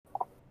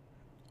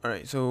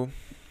Alright, so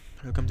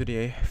welcome to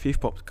the fifth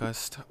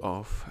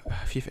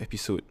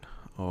episode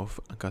of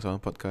Angkasa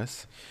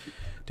Podcast.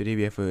 Today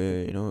we have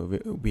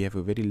we have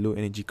a very low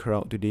energy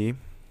crowd today,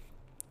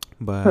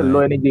 Low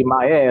but energy,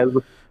 my ass.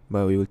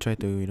 we will try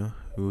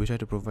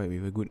to provide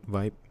with a good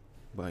vibe.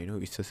 But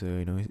it's just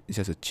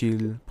a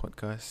chill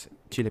podcast,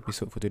 chill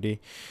episode for today.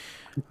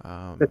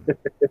 Um,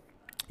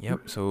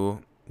 yep. So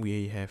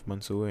we have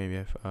Mansoor and we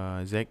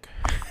have Zach.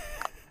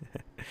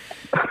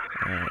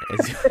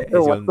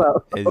 What's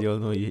up? As you all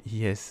know,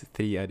 he has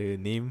three other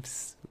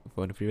names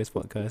for the previous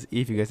podcast.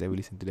 If you guys ever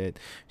listened to that,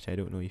 which I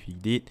don't know if you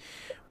did,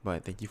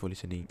 but thank you for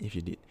listening if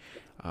you did.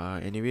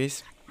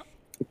 Anyways,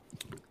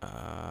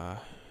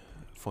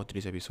 for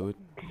today's episode,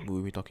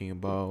 we'll be talking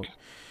about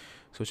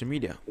social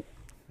media.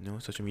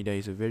 Social media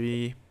is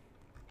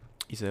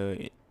it's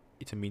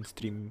a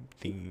mainstream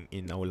thing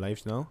in our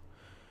lives now.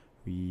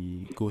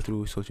 We go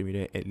through social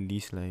media at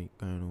least like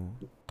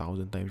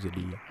 1,000 times a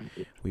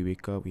day. We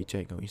wake up, we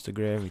check our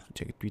Instagram, we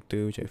check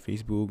Twitter, we check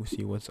Facebook,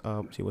 see what's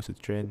up, see what's the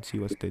trend, see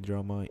what's the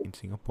drama in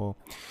Singapore.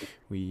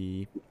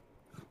 We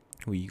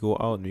go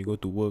out and we go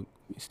to work,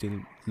 we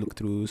still look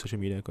through social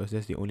media because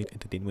that's the only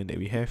entertainment that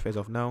we have as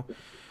of now.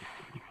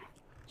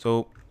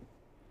 So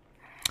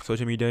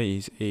social media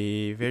is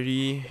a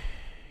very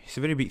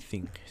big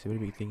thing. It's a very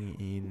big thing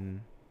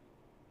in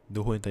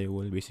the whole entire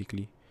world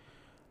basically.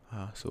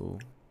 So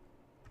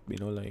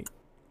like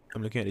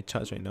I'm looking at the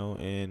charts right now,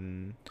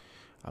 and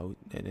and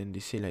then they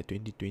say like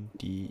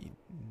 2020,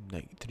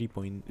 like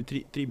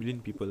 3.3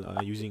 billion people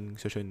are using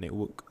social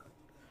network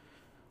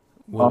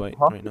worldwide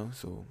right now.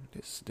 So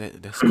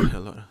that's quite a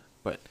lot.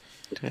 But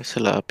There's a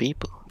lot of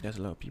people.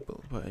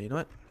 But you know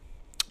what?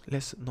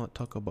 Let's not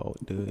talk about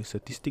the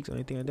statistics or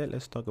anything like that.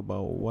 Let's talk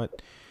about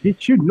what.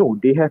 Did you know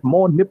they have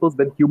more nipples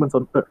than humans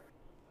on Earth?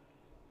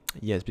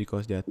 Yes,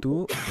 because there are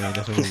two.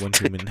 There's only one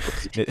human.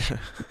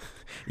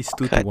 It's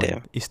 2 to 1.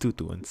 Goddamn. It's 2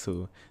 to 1.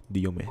 So do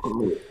your math.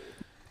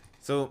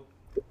 So,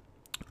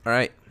 all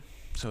right.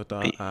 So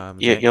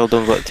Y'all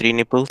don't got 3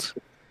 nipples?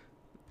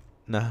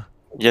 nah.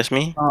 Just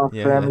me?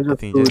 Yeah, fam, I it's just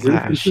think two.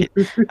 just shit.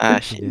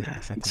 Shit. Yeah, I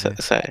think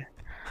just. Sorry.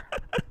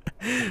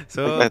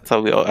 So I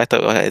thought we all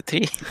had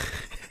 3.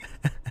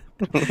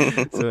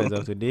 so as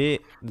of today,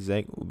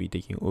 Zach will be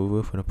taking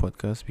over for the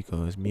podcast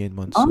because me and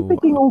I'm Mansoor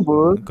taking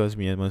over. because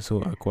me and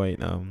Mansoor are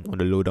quite on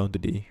the low down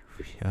today.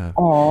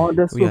 Oh,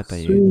 that's We so are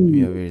tired. sweet.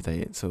 We are very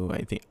tired. So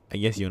I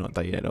guess you're not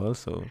tired at all.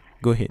 So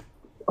go ahead.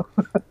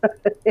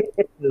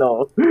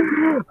 No.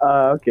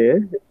 Okay.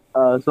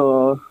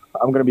 So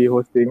I'm gonna be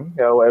hosting.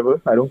 Yeah,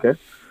 whatever. I don't care.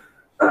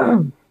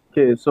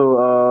 Okay.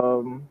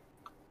 So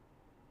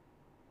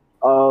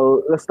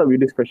let's start with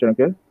this question.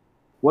 Okay.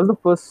 What's the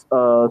first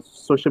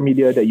social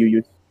media that you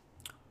use?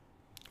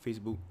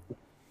 Facebook.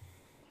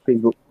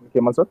 Facebook. Okay,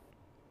 Mansur?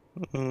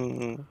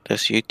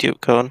 Does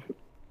YouTube count?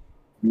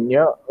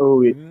 Yeah. Oh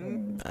wait.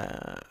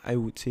 I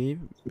would say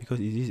because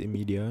it is a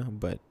media,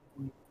 but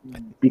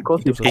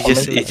Because in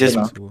terms of It's just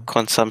comment section,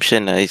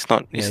 consumption. It's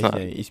not it's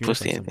mere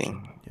posting anything.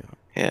 consumption.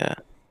 Yeah.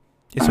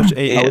 It's such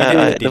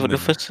a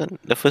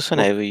The first one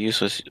I ever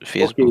used was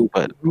Facebook,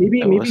 but maybe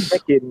that maybe was-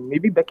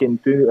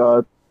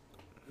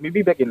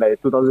 back in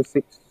like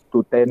 2006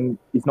 to 10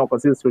 it's not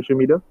considered social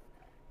media.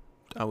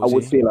 I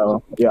would say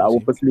like, I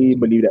would personally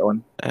believe that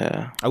one.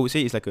 I would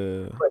say it's like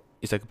a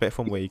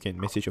platform where you can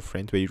message your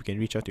friends, where you can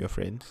reach out to your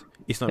friends.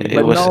 It's not it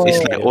really was now- it's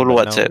social like media, old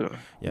but WhatsApp.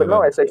 But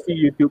now as I see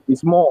YouTube,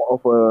 it's more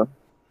of a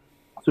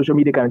social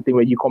media kind of thing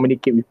where you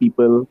communicate with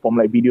people from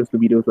like videos to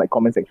videos, like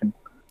comment section.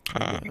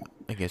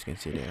 I guess you can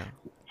say that.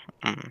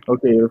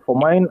 Okay, for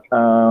mine,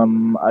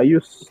 I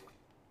use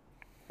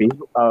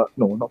Facebook.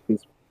 No, not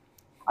Facebook.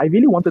 I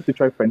really wanted to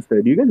try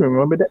Friendster. Do you guys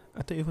remember that?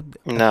 I thought you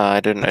No, I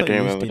don't I thought you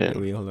remember used that. Tinder.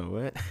 Wait, hold on,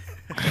 what?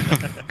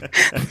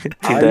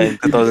 Tinder in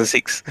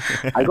 2006.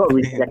 I got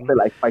rejected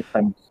like 5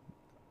 times.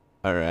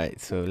 Alright,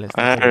 so let's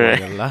talk about Alright.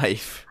 your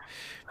life.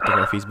 Talk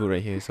about Facebook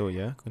right here. So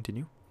yeah,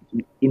 continue.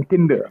 In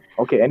Tinder.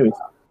 Okay, anyways.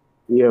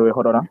 Yeah, wait,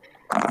 hold on.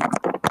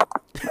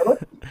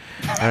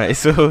 Alright,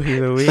 so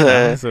either way,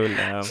 so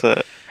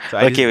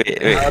I Okay,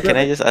 just- wait. Can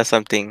I just ask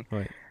something?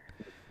 What?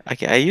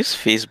 Okay, I use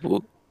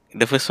Facebook.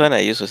 The first one I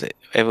used was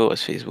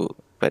Facebook.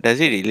 But does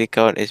it really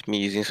count as me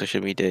using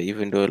social media,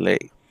 even though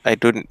like I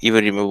don't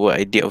even remember what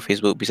I did on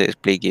Facebook besides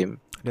play game?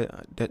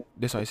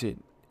 That's what I said.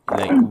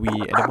 Like we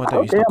at the point of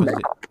time, it's Okay, not I'm back.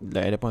 considered,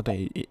 like at the point of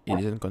time, it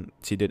isn't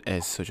considered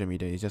as social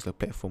media. It's just a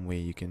platform where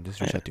you can just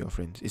reach out to your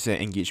friends. It's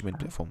an engagement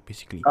platform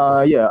basically.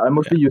 Yeah, I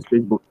mostly use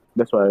Facebook.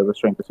 That's what I was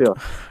trying to say.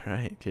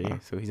 Right. Okay.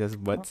 So he just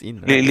butts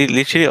in.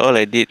 Literally all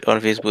I did on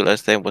Facebook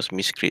last time was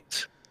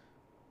Miscreants.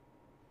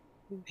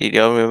 Did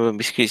y'all remember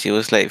Miscreants? It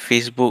was like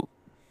Facebook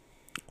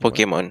What?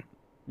 Pokemon.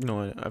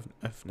 No,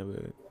 I've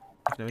never.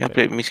 I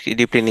played Miscreants. Did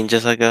you play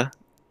Ninja Saga?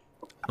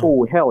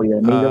 Oh, hell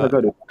yeah. Ninja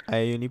Saga. Dude.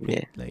 I only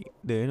played like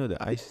the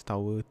ice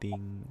tower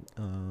thing.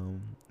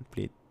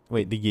 Played.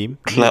 Wait, the game.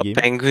 Is it a Club game?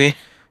 Penguin.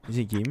 Is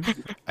it games?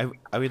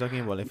 Are we talking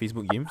about like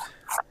Facebook games?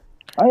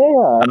 Yeah.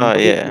 Oh,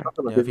 yeah.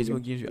 Yeah,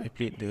 Facebook games. I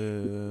played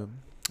the,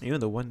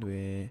 the one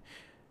where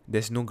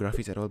there's no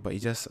graphics at all, but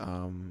it's just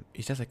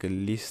like a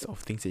list of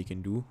things that you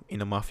can do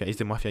in a mafia. It's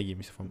the mafia game.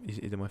 It's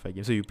the mafia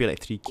game. So you pay like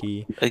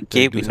 3K A to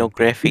game do with no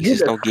something. graphics Is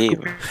is it no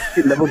game.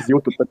 level 0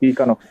 to 30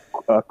 kind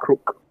of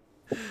crook?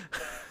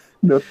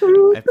 The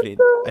I played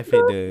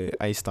the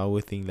ice tower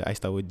thing,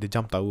 the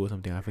jump tower or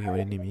something. I forget what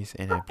the name is,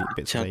 and I played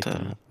Pet Jump Society.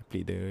 Tower. I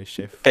played the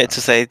chef. Pet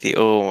Society.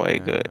 Oh my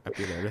god. I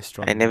played the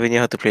restaurant. I never knew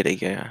how to play that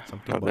game.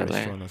 something Not about gonna lie.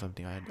 restaurant or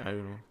something. I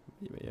don't know.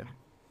 But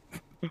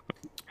yeah.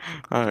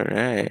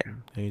 Alright.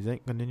 Hey, Zach,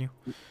 continue.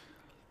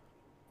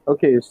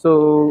 Okay,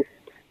 so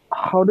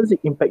how does it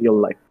impact your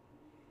life?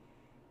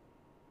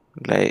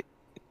 Like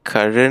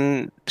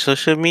current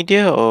social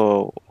media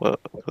or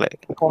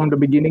like From the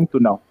beginning to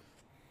now?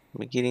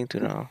 beginning to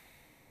now?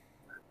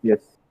 Yes.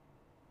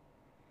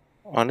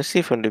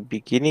 Honestly, from the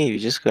beginning, you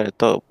just gotta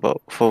talk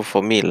about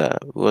for me lah.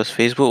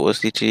 Facebook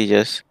was literally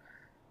just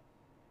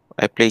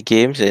I play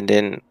games and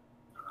then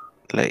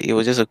like it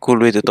was just a cool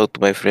way to talk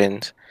to my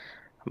friends.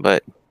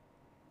 But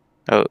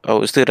I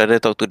would still rather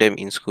talk to them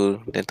in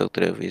school than talk to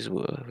them on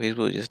Facebook.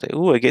 Facebook is just like,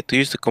 oh, I get to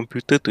use the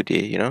computer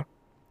today, you know?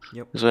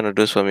 Yep. It's one of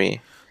those for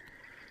me.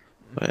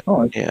 But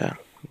Oh, yeah.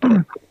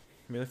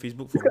 Yeah,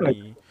 Facebook It's for kinda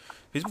me.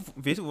 Facebook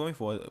for me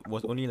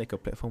was only like a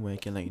platform where I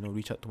can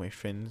reach out to my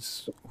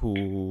friends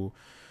who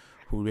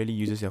really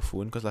uses their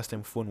phone, because last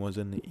time phone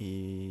wasn't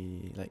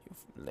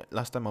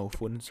last time our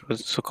phones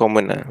It's so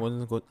common lah.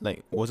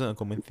 wasn't a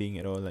common thing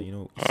at all,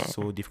 it's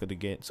so difficult to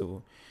get.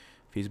 So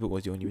Facebook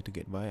was the only way to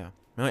get by.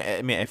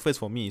 I mean, at first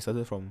for me it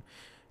started from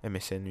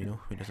MSN,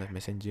 we just have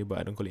Messenger, but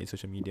I don't call it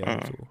social media.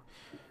 So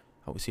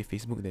I would say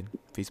Facebook then.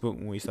 Facebook,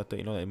 when we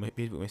started,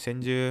 Facebook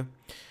Messenger,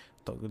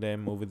 talk to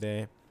them over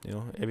there.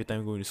 Every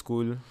time going to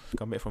school,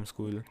 come back from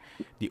school,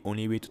 the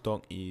only way to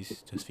talk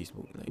is just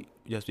Facebook. Like,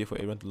 just wait for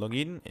everyone to log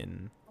in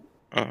and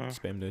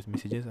spam those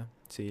messages.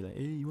 Say like,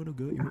 hey, you wanna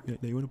go?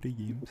 You wanna play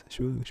games?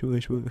 Sure.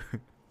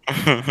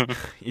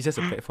 It's just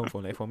a platform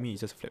for me.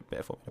 It's just a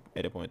platform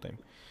at that point in time.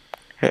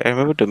 I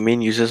remember the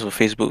main uses of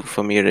Facebook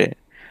for me, right,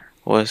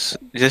 was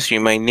just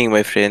reminding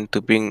my friend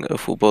to bring a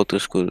football to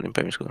school in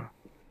primary school.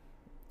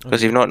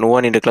 Because if not, no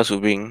one in the class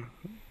would bring.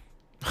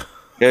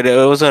 Yeah,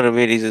 that was one of the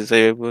main reasons.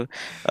 I remember,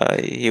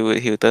 he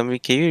would tell me,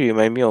 "Can you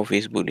remind me of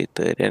Facebook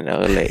later?" Then I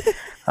will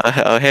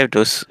I'll have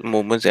those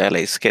moments that I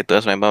like scared to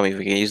ask my mom if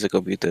we can use the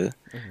computer.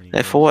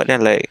 Like for what?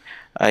 Then like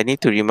I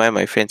need to remind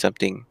my friend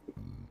something.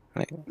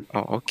 Like,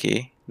 oh,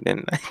 okay.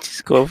 Then I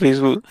just go on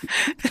Facebook.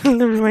 And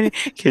remind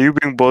me, can you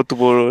bring ball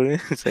tomorrow?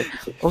 It's like,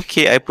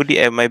 okay, I put it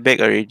at my bag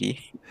already.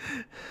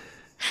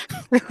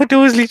 That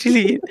was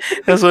literally it.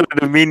 That's one of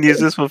the main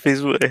uses for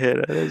Facebook I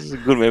had. That's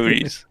good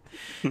memories.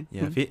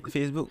 Yeah,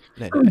 Facebook,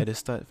 at the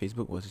start,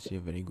 Facebook was actually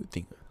a very good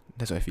thing.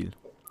 That's what I feel.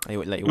 It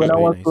was when very I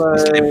was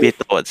nice. It's like like,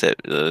 beta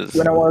WhatsApp.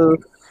 when I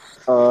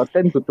was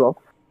 10 to 12,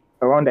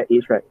 around that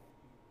age, right?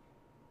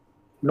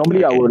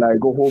 Normally, I Okay. would like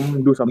go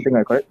home, do something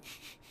like that.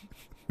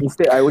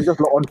 Instead, I would just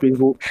log on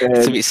Facebook It's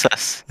a and bit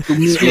sus. to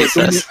me, It's a bit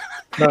sus.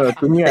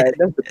 to me, right,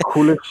 that's the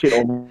coolest shit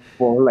of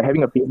all. Like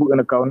having a Facebook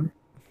account,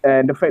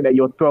 and the fact that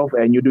you're 12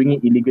 and you're doing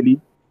it illegally.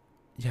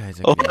 Yeah,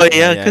 exactly. Oh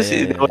yeah, because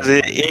yeah, there was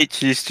an yeah.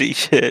 age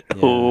restriction. Yeah,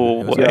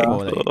 Oh it was my Yeah.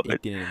 for like god.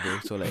 18 and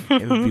above. So like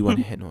everyone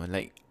had one.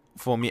 Like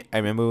for me, I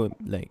remember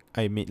like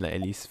I made like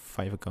at least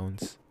 4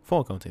 accounts,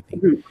 I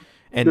think, Dude,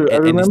 and Dude, I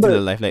and it's still remember-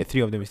 alive. Like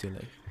 3 of them is still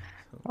alive.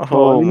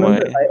 Oh my.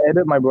 remember I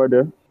added my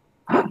brother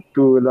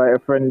to like a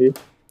friend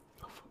list,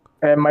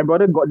 and my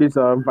brother got this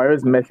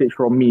virus message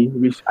from me,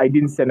 which I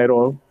didn't send at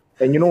all.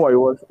 And you know what it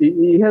was?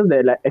 It has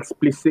that like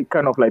explicit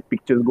kind of like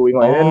pictures going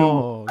on.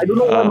 Oh, And I don't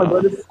know why my Ah.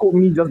 brother scoped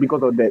me just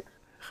because of that.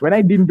 When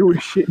I didn't do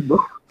shit, bro.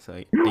 So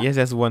I guess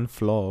that's one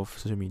flaw of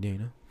social media.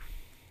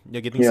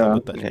 You're getting Yeah.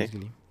 sabotaged Okay.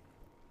 basically.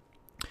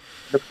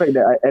 The fact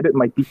that I added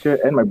my teacher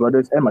and my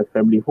brothers and my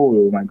family.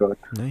 Oh my god.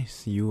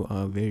 Nice. You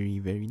are very,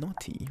 very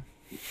naughty.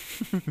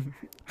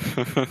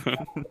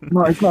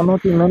 No, it's not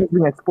naughty, man. It's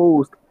being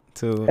exposed.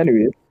 So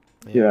Anyways,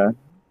 yeah.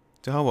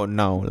 So how about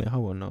now?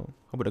 How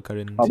about the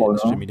current How about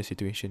social now? media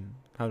situation?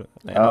 How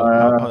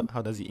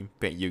how does it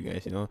impact you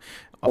guys?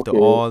 After Okay.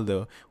 all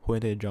the whole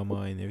entire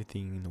drama and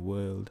everything in the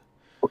world.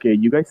 Okay,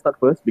 you guys start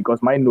first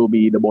because mine will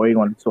be the boring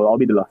one, so I'll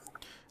be the last.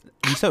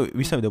 We start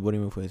with the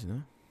boring one first,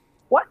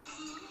 What?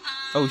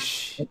 Oh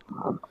shit.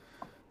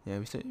 Yeah,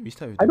 we start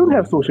with I the don't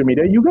have boring social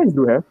media. You guys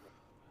do have.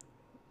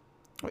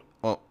 one.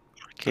 Oh,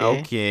 Okay.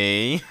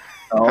 okay.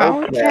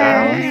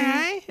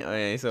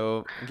 Okay,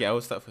 so I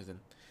will start first then.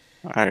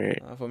 Alright.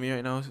 For me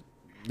right now,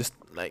 this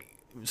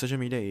social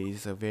media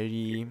is a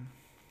very,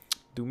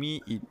 to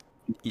me it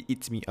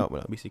eats me up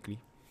lah, basically.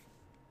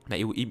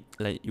 Like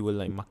it will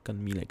like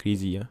makan me like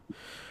crazy,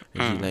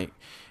 like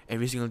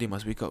every single day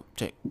must wake up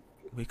check.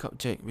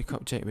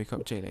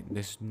 Like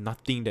there's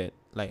nothing that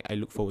like I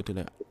look forward to.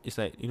 Like it's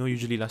like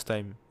usually last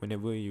time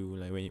whenever you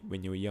like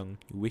when you were young,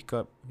 you wake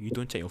up, you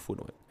don't check your phone.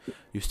 What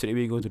you straight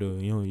away go to the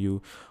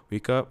you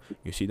wake up,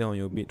 you sit down on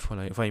your bed for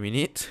like 5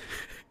 minutes,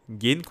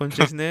 gain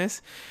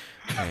consciousness,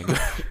 and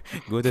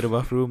go to the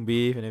bathroom,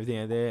 bathe and everything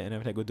like that, and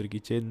after that go to the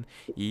kitchen,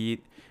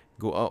 eat,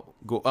 go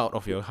out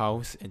of your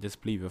house and just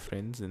play with your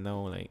friends. And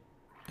now like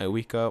I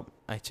wake up,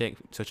 I check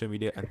social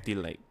media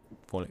until like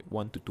for like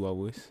 1 to 2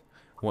 hours.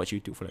 Watch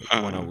YouTube for like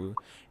 1 hour,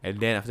 and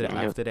then after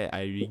that,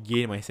 I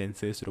regain my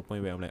senses to the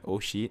point where I'm like, oh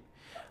shit,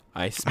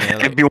 I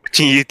smell I've been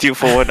watching YouTube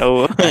for 1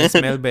 hour. I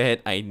smell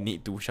bad. I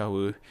need to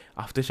shower.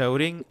 After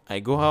showering, I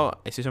go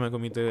out, I switch on my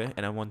computer,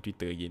 and I'm on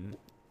Twitter again.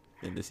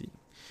 And that's it.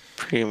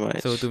 Pretty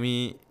much. So to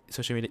me,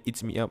 social media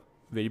eats me up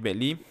very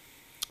badly.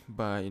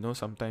 But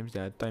sometimes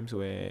there are times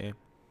where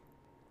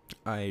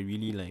I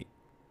really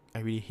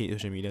hate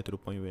social media to the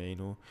point where I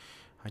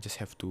just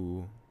have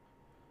to.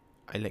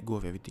 I let go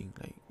of everything.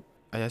 Like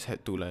I just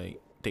had to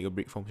take a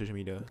break from social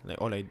media.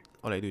 Like all I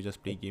do is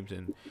just play games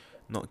and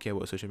not care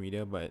about social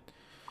media. But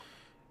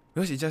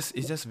because it's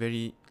just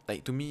very,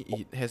 like, to me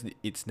it has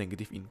its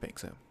negative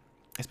impacts.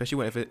 Especially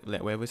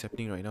whatever's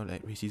happening right now,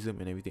 like racism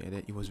and everything like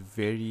that. It was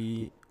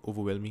very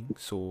overwhelming.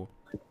 So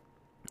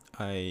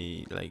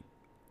I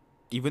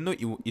even though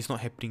it's not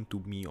happening to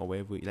me or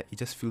whatever, it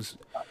just feels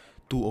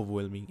too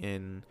overwhelming,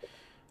 and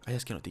I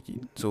just cannot take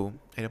it. So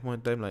at that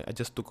point in time, I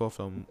just took off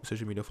from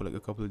social media for like a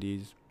couple of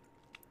days,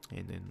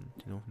 and then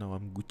now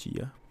I'm Gucci.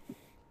 Yeah.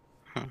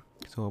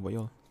 So how about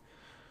y'all?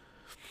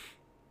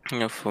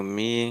 For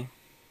me,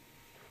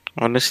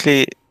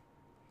 honestly,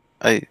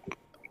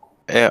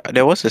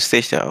 there was a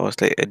stage that I was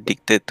like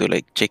addicted to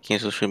like checking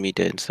social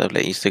media and stuff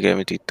like Instagram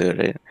and Twitter,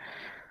 right?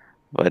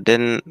 But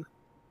then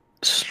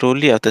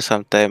slowly after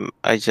some time,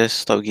 I just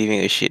stopped giving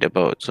a shit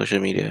about social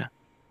media.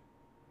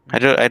 I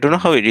don't know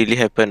how it really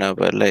happened now,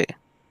 but like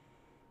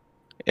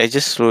I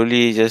just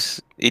slowly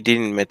it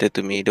didn't matter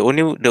to me. The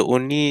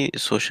only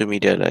social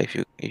media, like,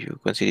 if you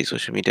consider it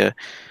social media,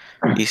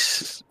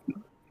 is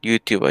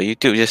YouTube.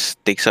 YouTube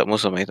just takes up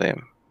most of my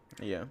time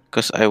Yeah.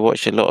 because I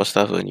watch a lot of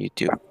stuff on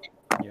YouTube.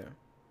 Yeah.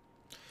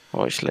 I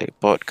watch like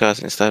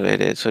podcasts and stuff like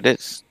that. So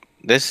that's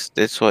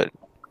what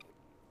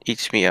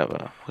eats me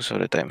up most of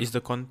the time. It's the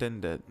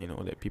content that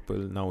that people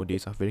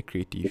nowadays are very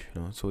creative.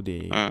 So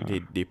they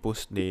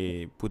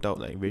put out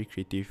like very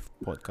creative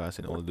podcasts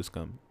and all those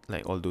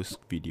all those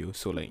videos.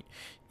 So like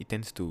it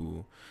tends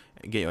to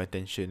get your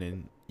attention,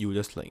 and you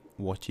just like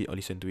watch it or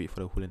listen to it for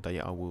the whole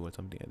entire hour or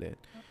something like that.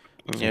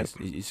 So Yeah.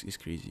 it's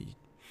crazy.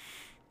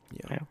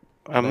 Yeah.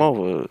 I'm more of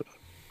a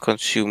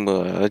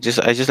consumer. I just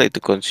like to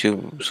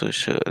consume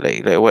social,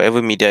 like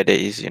whatever media there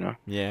is.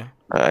 Yeah.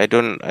 I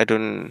don't like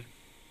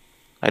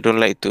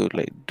to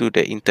like do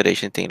the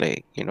interaction thing,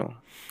 like you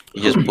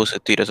just post a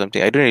tweet or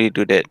something. I don't really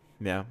do that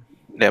Yeah.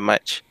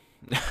 much.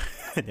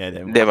 Yeah.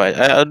 That much.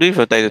 I'll do it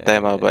from time to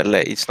time, Yeah. but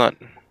like it's not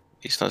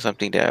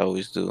something that I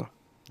always do.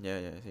 Yeah.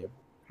 Same.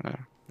 Uh,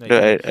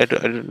 Like, I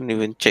don't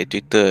even check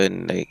Twitter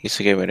and like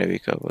Instagram when I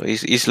wake up.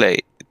 It's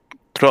like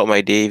throughout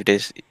my day, if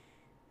there's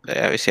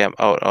like I would say I'm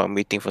out or I'm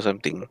waiting for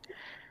something,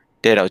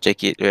 then I'll check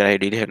it when I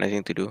really have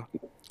nothing to do.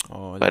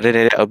 oh, But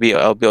then I'll be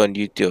on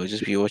YouTube. I'll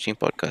just be watching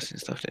podcasts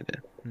and stuff like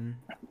that.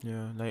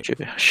 yeah, like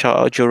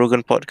Shout out Joe Rogan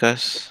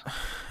podcast.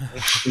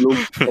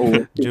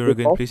 Joe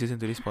Rogan, please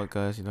listen to this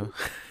podcast.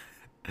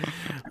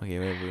 Okay,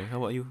 whatever. How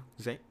about you,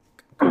 Zach?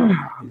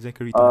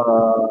 Zachary?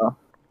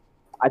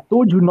 I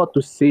told you not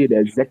to say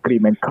that, Zachary,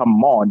 man.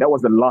 Come on, that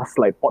was the last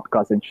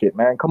podcast and shit,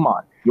 man. Come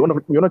on, you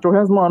wanna throw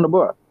hands more on the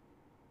bar?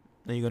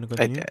 Are you gonna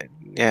continue?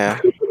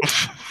 Yeah.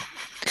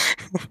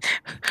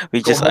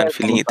 We just aren't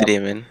feeling it today,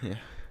 man.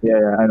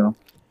 Yeah, I know.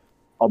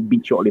 I'll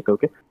beat you out later,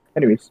 okay?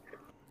 Anyways,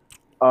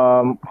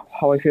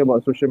 how I feel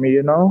about social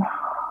media now?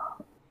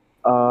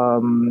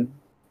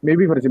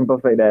 Maybe for the simple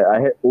fact that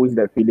I had always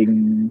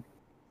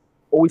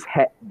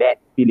had that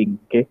feeling,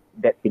 okay?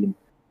 That feeling.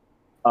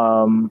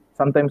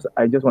 Sometimes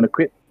I just want to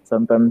quit.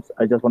 Sometimes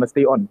I just want to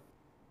stay on.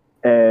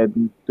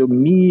 And to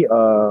me,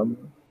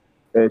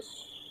 as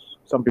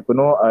some people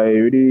know, I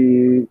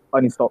already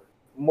uninstalled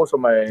most of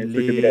my social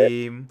media.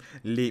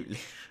 Lame.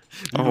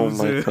 Oh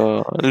my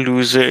god,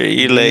 loser!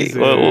 You like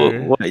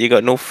what? You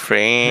got no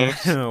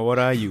friends? What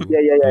are you?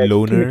 Yeah.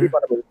 Loner.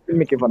 Still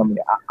making fun of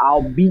me.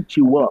 I'll beat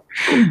you up.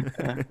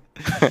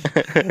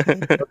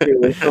 Okay,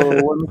 so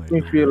what makes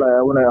me feel like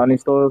I want to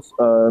uninstall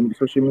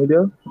social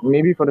media?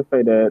 Maybe for the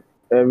fact that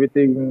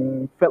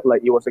everything felt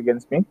like it was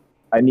against me.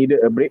 I needed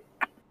a break.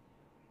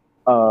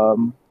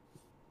 And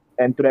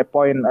to that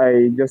point,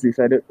 I just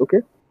decided,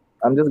 okay,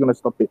 I'm just gonna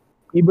stop it.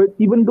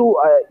 Even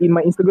though in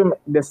my Instagram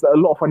there's a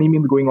lot of funny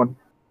memes going on.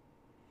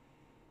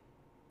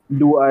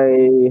 Do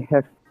I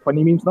have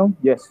funny memes now?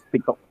 Yes,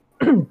 TikTok.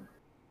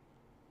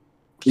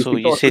 So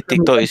you say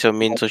TikTok is your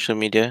main social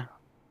media?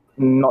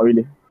 Not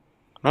really.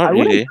 Not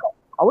really.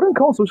 I wouldn't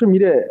count social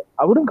media.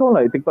 I wouldn't count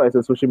like TikTok as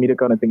a social media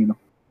kind of thing.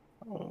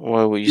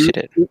 Why would you say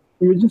that? It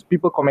was just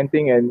people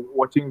commenting and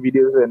watching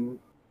videos, and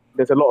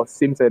there's a lot of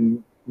sims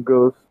and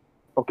girls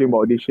talking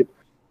about this shit.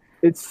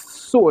 It's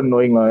so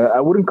annoying.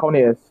 I wouldn't count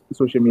it as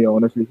social media,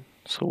 honestly.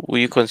 So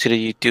would you consider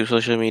YouTube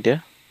social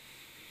media?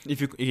 If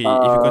you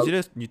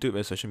consider YouTube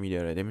as social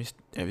media, right, that means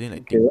everything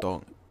like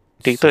TikTok.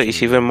 TikTok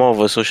is even more of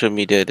a social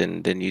media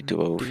than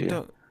YouTube, I would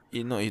feel.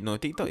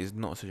 TikTok is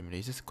not social media.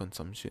 It's just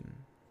consumption.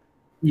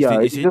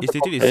 Yeah, it's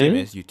literally the same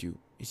as YouTube.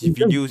 It's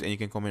videos and you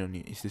can comment on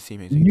it. It's the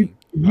same as anything.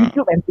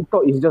 YouTube and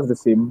TikTok is just the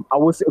same. I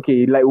would say,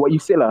 okay, like what you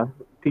said,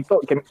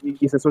 TikTok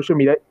is a social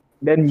media,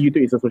 then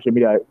YouTube is a social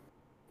media.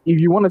 If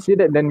you want to say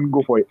that, then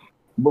go for it.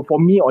 But for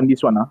me on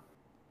this one,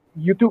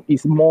 YouTube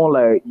is more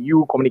like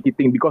you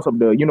communicating because of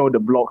the the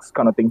blogs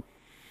kind of thing.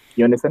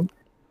 You understand?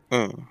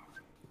 Mm.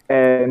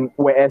 And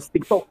whereas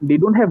TikTok, they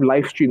don't have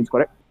live streams,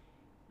 correct?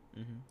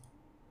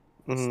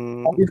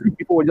 Mm. Obviously,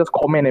 people will just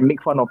comment and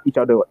make fun of each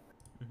other.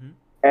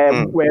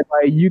 And Mm.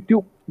 whereby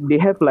YouTube, they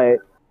have like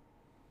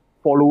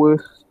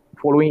followers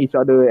following each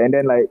other and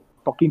then like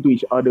talking to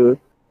each other,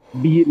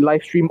 be it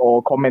live stream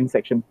or comment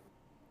section.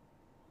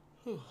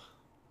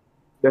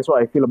 That's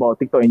what I feel about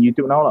TikTok and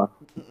YouTube now, lah.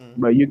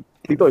 But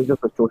TikTok is just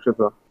atrocious,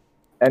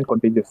 and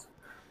contagious.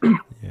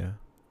 Yeah.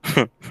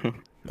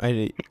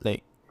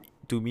 Like,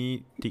 to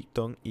me,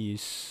 TikTok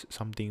is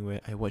something where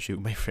I watch with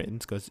my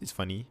friends because it's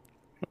funny.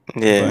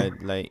 Yeah.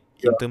 But like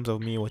in terms of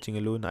me watching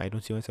alone, I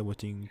don't see myself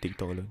watching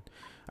TikTok alone.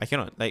 I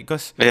cannot, like,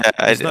 cause Yeah,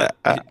 it's not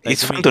like,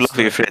 it's to fun me, to it's laugh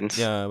with your not- friends.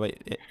 Yeah, but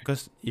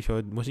because if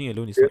you're watching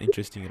alone, it's not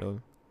interesting at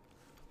all.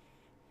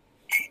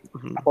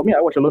 For me,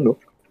 I watch alone though.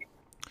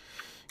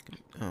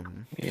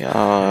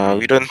 Yeah,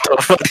 we don't talk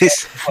about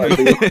this.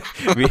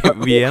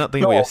 we are not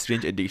talking about No. your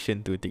strange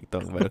addiction to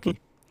TikTok, but okay.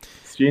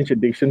 Strange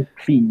addiction,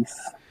 please.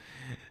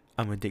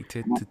 I'm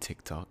addicted to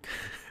TikTok.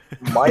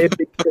 My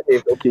addiction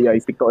is okay. Yeah,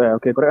 it's TikTok. Yeah,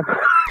 okay, correct.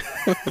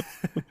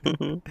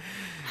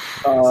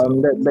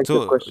 That's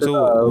the question.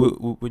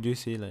 Would you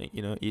say, like,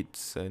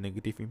 it's a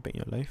negative impact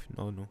in your life?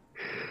 No.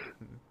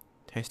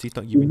 Has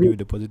TikTok given Is you it-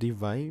 the positive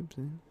vibes?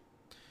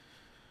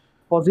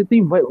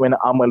 Positive vibe when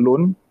I'm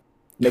alone.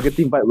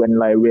 Negative vibe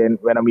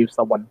when I'm with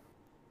someone.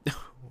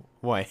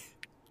 Why?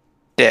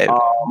 Damn,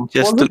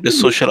 just took the positive-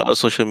 social out of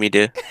social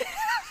media.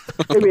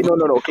 Wait, no.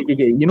 Okay.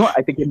 You know what?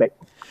 I take it back.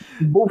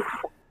 Both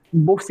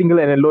single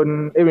and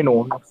alone. Wait,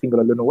 no, not single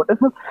alone. What the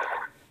hell?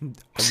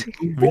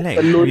 Relax.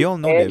 alone We all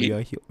know that and- we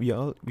are here. We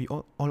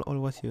all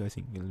of us here are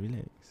single.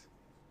 Relax.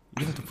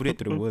 You don't have to put it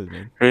to the world,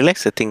 man.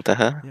 Relax the thing,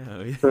 Taha.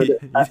 Yeah. So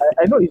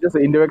I know it's just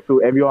an indirect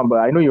to everyone, but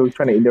I know you're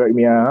trying to indirect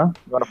me. You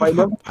wanna fight,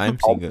 bro? I'm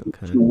I'll single.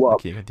 beat you up.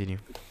 Okay, continue.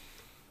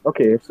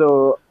 Okay,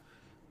 so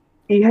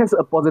it has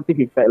a positive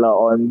effect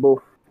on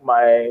both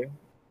my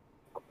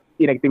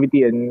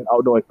inactivity and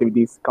outdoor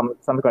activities.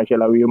 Something I share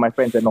with my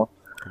friends and all.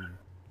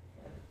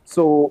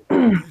 So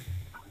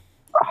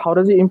how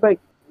does it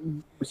impact?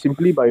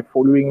 Simply by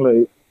following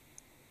like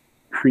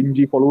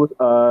cringy followers,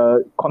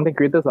 content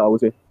creators, I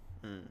would say.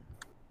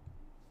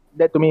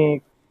 That to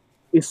me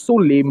is so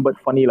lame but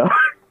funny lah.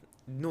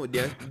 No,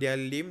 they are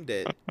lame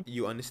that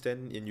you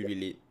understand and you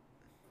relate.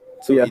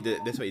 So, yeah.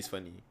 That's why it's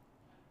funny.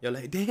 You're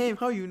like, damn,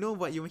 how you know?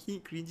 But you're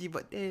cringy,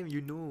 but damn,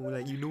 you know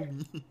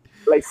me.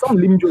 Like some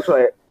lame jokes,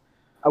 right?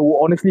 I will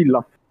honestly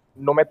laugh,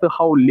 no matter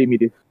how lame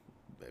it is.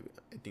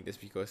 I think that's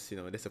because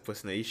that's a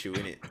personal issue,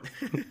 isn't it?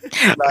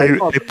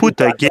 Like, I put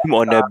the game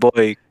on that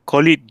boy.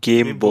 Call it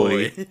Game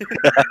Boy.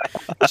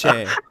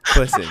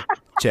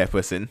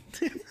 Chairperson.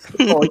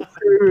 Oh,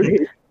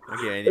 wait.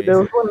 Okay, anyways. There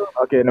was one.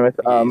 Okay, anyways.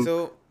 Okay,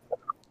 so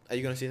are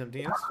you gonna say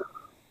something else?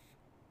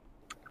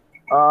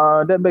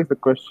 That begs the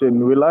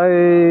question: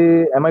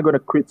 Am I gonna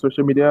quit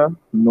social media?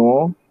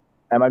 No.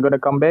 Am I gonna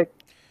come back?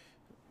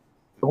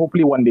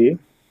 Hopefully one day.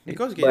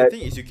 Because the But-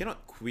 thing is, you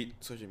cannot quit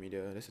social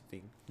media. That's the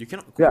thing. You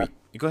cannot Yeah. quit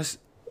because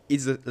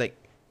it's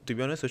to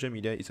be honest, social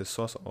media is a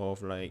source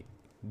of like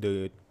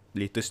the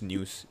latest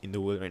news in the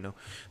world right now.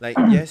 Like,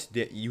 yes,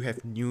 you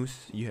have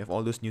news, you have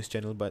all those news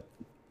channels, but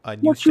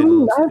news What you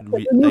mean? channels I have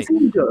re- a news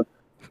like media.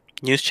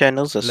 News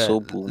channels are so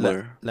like-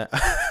 boomer. like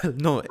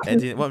no,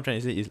 as in, what I'm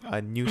trying to say is,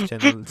 are news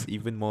channels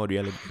even more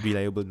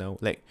reliable now?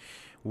 Like,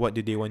 what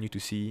do they want you to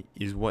see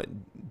is what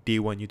they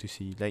want you to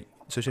see. Like,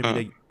 social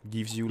media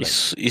gives you like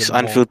It's the more-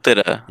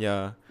 unfiltered.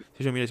 Yeah,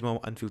 social media is more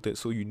unfiltered,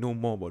 so you know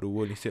more about the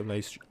world instead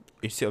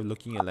of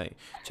looking at like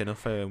Channel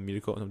 5 or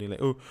Miracle or something like,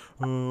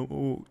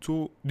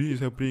 so this is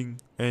happening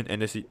and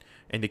that's it,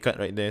 and they cut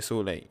right there, so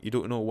like you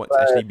don't know what's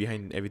But- actually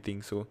behind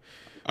everything. So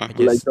I Like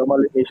guess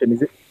Drama Nation,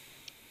 is it?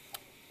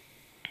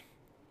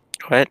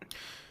 What?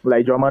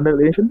 Like Drama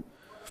Nation?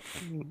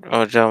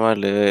 Oh, drama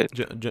alert.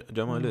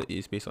 Drama Alert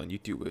is based on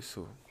YouTubers,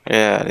 so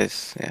Yeah,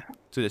 that's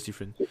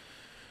different.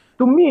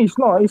 To me, it's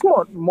not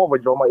more of a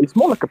drama. It's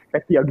more like a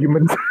petty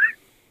argument.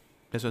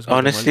 That's what's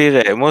called Drama Honestly,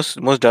 right,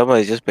 most drama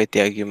is just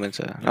petty arguments.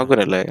 Not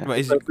gonna lie.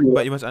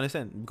 but you must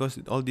understand, because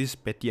all these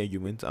petty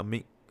arguments are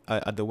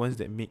the ones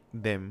that make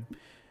them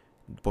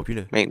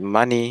popular. Make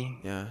money.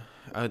 Yeah,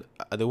 are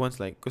the ones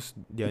like, because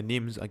their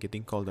names are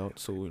getting called out,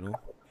 so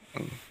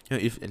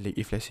if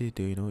let's say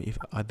if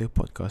other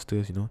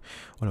podcasters,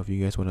 all of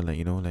you guys wanna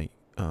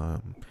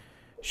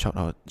shout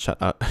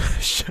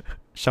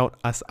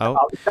us out,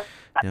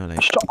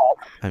 like, Shut up.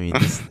 I mean,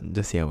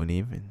 just say our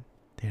name and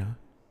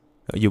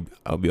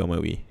I'll be on my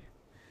way.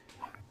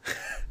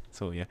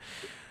 So yeah,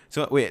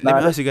 so wait, let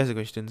me ask you guys a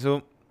question.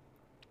 So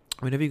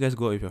whenever you guys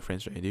go out with your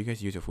friends, right, do you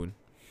guys use your phone?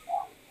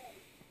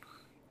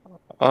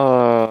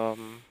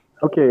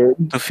 Okay,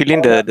 To fill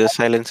in the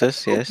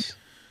silences, yes.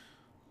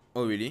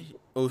 Oh really?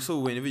 Oh, so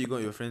whenever you go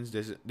out with your friends,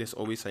 there's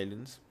always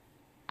silence.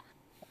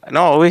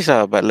 Not always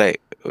but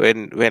like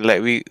when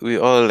like we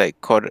all like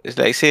caught. It's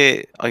like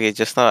say okay,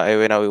 just now I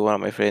went out with one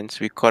of my friends.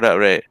 We caught up,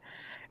 right?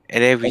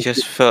 And then we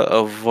just felt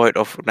a void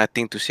of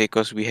nothing to say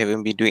because we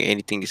haven't been doing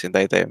anything this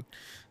entire time.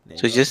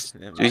 So we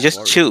That's just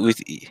boring. chill with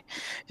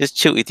just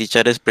chill with each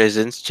other's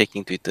presence,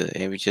 checking Twitter,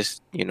 and we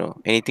just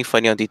anything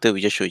funny on Twitter,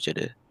 we just show each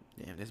other.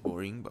 Damn, that's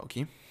boring, but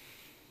okay.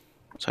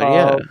 Sorry,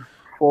 yeah.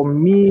 For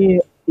me,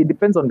 it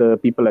depends on the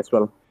people as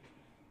well.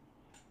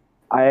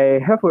 I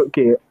have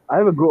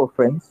a group of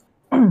friends.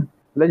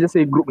 Let's just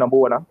say group number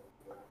one.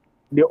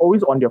 They're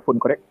always on their phone,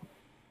 correct?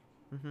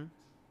 Mm-hmm.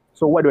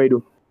 So what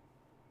do?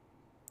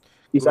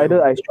 It's Well-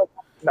 either I strike.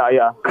 Nah,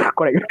 yeah,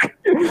 correct.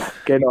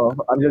 Okay, no,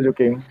 I'm just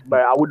joking.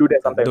 But I would do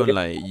that sometimes. Don't Okay?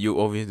 lie, you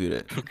always do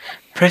that.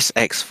 Press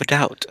X for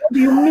doubt. What do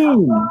you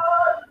mean?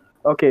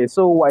 Okay,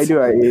 so what I do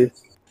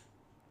is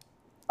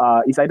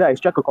it's either I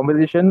strike a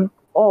conversation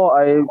or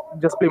I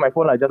just play my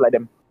phone just like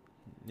them.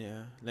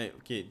 Yeah, like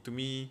okay, to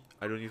me,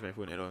 I don't use my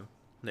phone at all.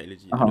 Like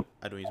legit, Uh-huh.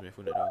 I don't use my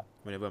phone at all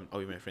whenever I'm out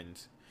with my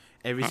friends.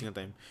 Every single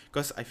time,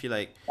 because I feel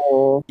like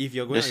Or if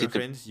you're going out Just with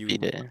your need to friends, you be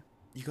there.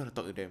 gotta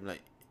talk to them. Like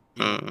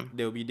Mm.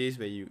 there will be days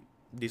where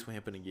this won't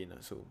happen again.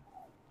 So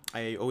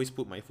I always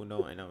put my phone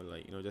down and I will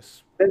like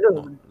just that's just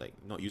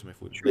not use my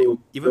phone. True, Like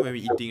even true, when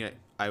we eating, right,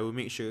 I will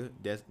make sure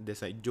there's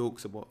like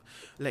jokes about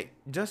like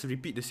just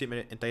repeat the same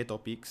entire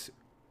topics.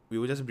 We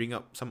will just bring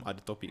up some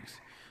other topics.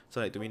 So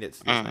like to me that's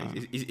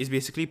nice. It's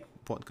basically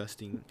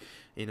podcasting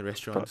in a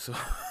restaurant. So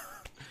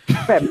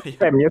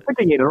fam, you're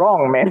taking it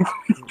wrong, man.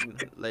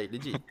 like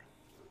legit.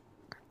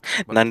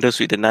 But- Nando's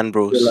with the Nan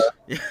Bros.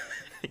 yeah,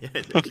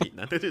 legit.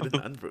 None of the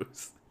non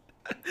bros.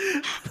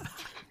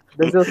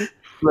 That's just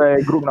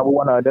like group number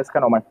one. That's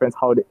kind of my friends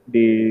how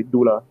they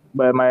do lah.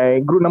 But my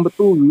group number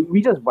two,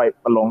 we just vibe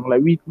along.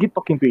 Like we keep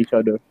talking to each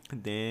other.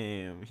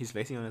 Damn, he's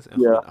flexing on us.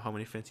 Yeah. How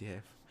many friends you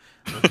have?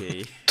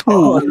 Okay.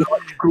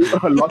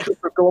 A lot of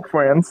circle of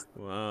friends.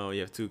 Wow,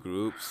 you have 2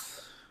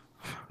 groups.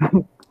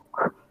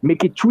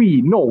 Make it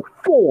 3, no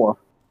 4.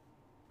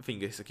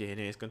 Fingers. Okay,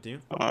 anyways, continue.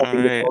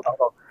 Alright.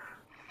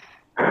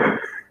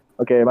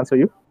 Okay, Mansur,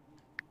 you?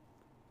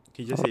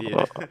 He just said it.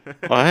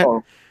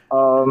 What?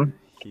 Oh,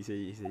 he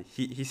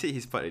said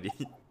his part already.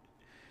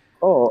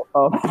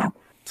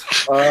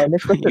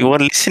 Next question. You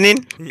weren't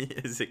listening?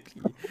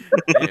 Exactly.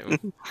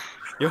 Damn.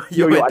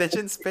 Your Yo,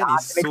 attention span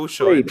is so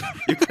explain. short.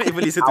 You can't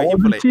even listen to I him for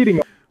wasn't like.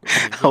 cheating.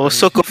 I was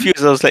so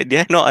confused. I was like, did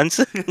I not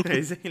answer?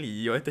 Exactly.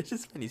 Your attention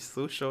span is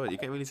so short. You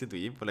can't even listen to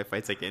him for like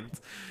 5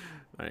 seconds.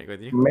 Alright,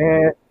 continue.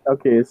 Man,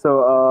 okay,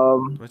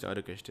 so What's your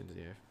other questions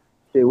you have?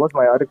 okay, what's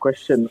my other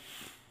question?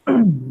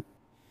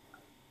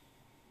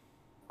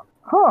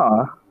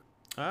 Huh.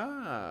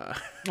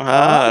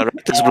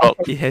 Writer's block.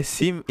 It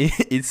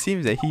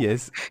seems that he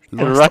has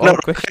Run lost all out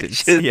of questions.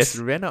 questions. He has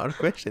ran out of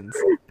questions.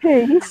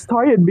 Hey, he's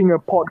tired being a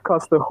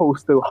podcaster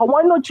hoster.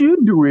 Why not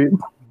you do it?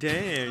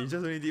 Damn, you just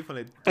only did for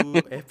like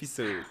 2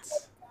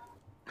 episodes.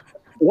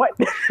 What?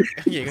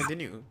 Okay,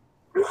 continue.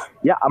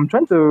 Yeah, I'm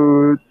trying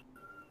to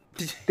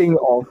think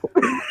of.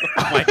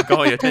 Oh my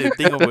god, you're trying to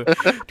think of a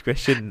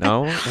question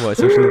now about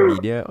social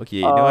media. Okay,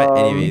 you know what?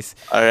 Anyways,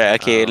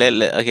 Alright, okay, Um,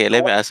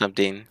 let me ask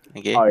something.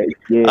 Okay. Alright,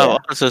 yeah.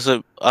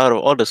 Out of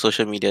all the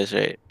social medias,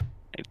 right?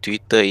 Like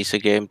Twitter,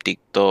 Instagram,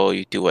 TikTok,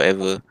 YouTube,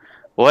 whatever.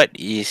 What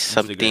is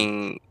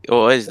something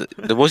what is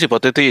the most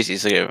important to you is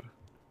Instagram?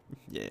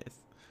 yes.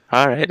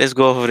 Alright, let's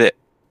go over that.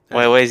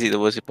 Why is it the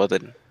most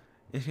important?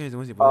 Instagram is the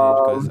most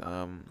important because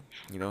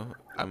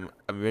I'm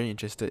very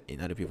interested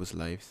in other people's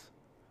lives.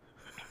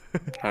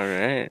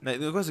 Alright. Like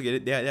because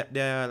again,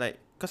 they are like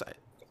because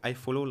I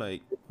follow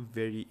like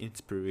very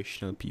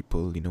inspirational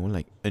people,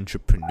 like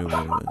entrepreneurs,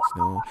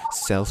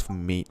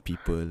 self-made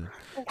people.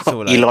 So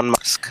like Elon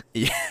Musk.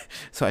 yeah,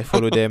 so I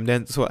follow them.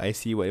 Then so I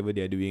see whatever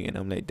they are doing, and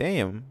I'm like,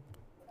 damn,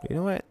 you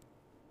know what?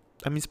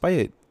 I'm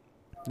inspired.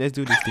 Let's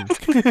do this thing.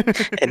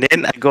 And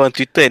then I go on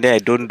Twitter and then I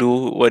don't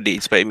do what they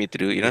inspired me to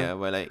do, you know? Yeah,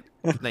 but like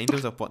in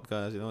terms of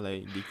podcasts,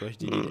 like Dikosh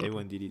did it,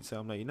 everyone did it. So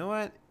I'm like, you know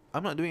what?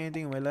 I'm not doing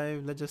anything in my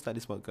life. Let's just start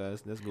this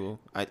podcast. Let's go.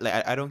 I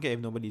don't care if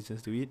nobody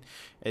listens to it.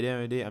 At the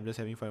end of the day, I'm just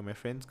having fun with my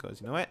friends. Cause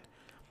you know what?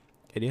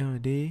 At the end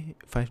of the day,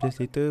 5 days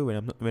later,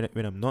 when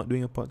I'm not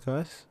doing a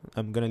podcast,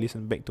 I'm gonna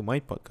listen back to my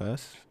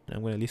podcast. And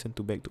I'm gonna listen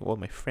back to all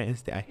my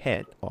friends that I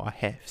had or I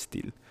have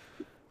still.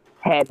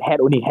 Had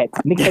only had.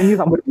 Next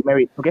time I'm gonna be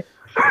married, okay?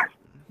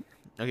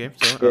 Okay,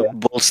 so Yeah.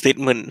 Bold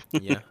statement.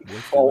 yeah,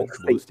 Bold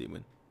bold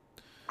statement.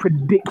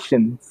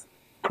 Predictions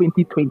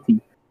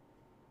 2020.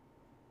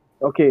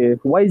 Okay,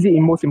 why is it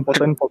most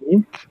important for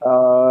me?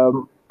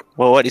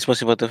 Well, what is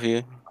most important for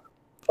you?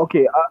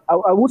 Okay,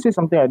 I will say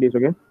something like this,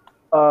 okay?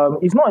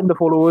 It's not the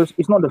followers,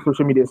 it's not the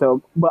social media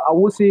itself, but I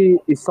will say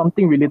it's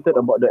something related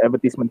about the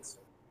advertisements.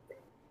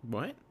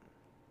 What?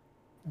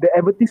 The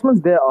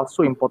advertisements there are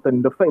so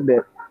important. The fact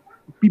that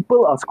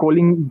people are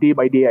scrolling day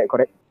by day, right,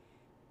 correct?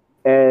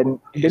 And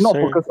they're Yes, not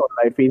sir. focused on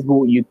like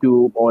Facebook,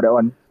 YouTube, or that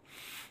one.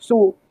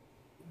 So,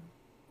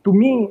 to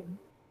me,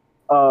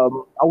 I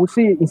would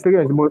say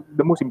Instagram is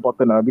the most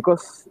important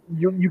because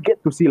you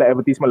get to see like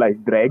advertisement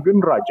like Dragon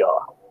Raja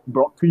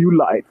brought to you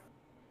live.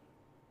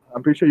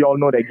 I'm pretty sure you all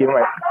know that game,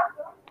 right?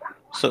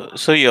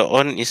 So you're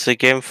on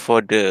Instagram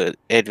for the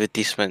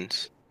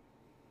advertisements.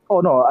 Oh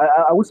no,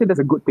 I would say that's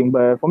a good thing,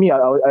 but for me,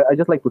 I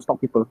just like to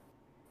stalk people.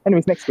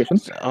 Anyways, next question.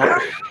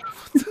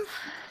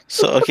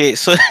 So okay,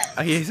 so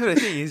Okay, so the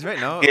thing is right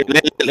now. okay,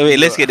 wait,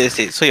 let's you get this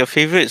straight. So your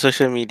favorite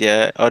social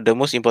media or the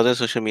most important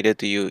social media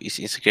to you is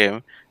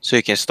Instagram, so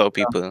you can stalk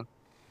people. Oh,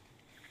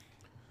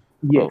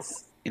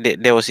 Yes,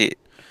 that was it.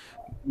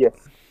 yes.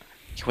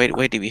 Why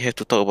did we have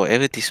to talk about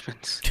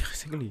advertisements?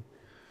 Exactly.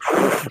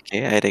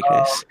 Okay, I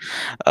digress.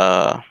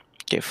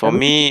 Okay, for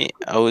me,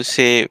 I would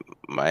say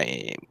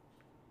I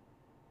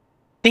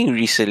think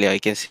recently I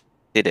can say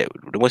that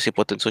the most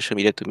important social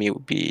media to me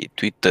would be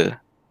Twitter.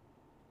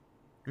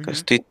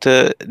 Because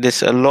Twitter,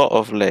 there's a lot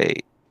of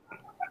like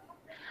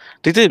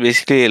Twitter is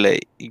basically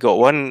like you got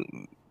one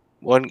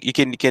you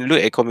can look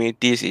at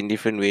communities in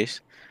different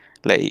ways.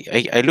 Like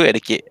I look at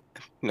the K,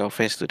 no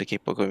offense to the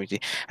K-pop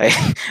community. I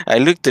I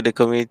look to the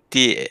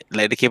community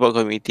like the K-pop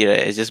community,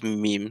 right, as just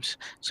memes.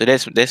 So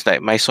that's like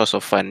my source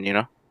of fun, you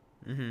know.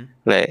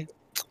 Like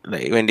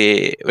like when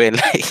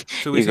like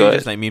So you basically, got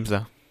just like memes,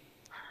 lah.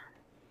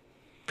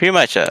 pretty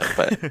much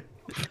but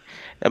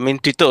I mean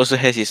Twitter also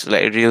has its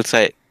like real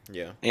side,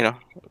 Yeah. you know,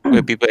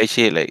 where people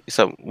actually like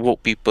some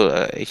woke people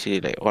are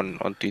actually like on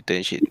Twitter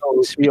and shit,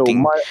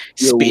 spitting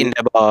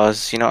their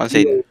bars, you know what I'm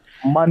saying?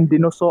 Man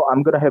Dinosaur,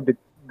 I'm gonna have the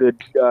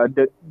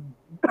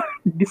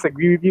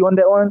disagree with you on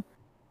that one.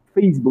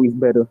 Facebook is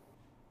better.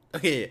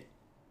 Okay,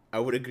 I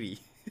would agree.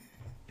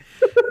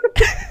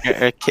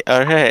 Okay,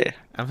 alright.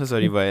 I'm so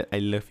sorry, but I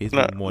love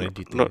Facebook more than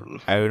Twitter. No,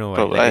 I don't know why.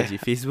 no, Like, actually,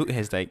 Facebook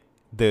has like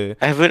the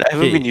I haven't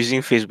been okay.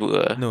 using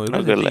Facebook. No,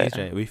 Not because the gonna thing lie. is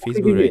right with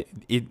Facebook,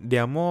 right?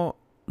 There are more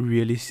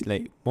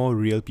more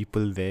real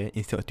people there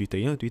instead of Twitter.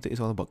 You know, Twitter is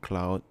all about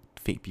cloud,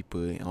 fake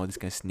people, and all these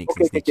kind of snakes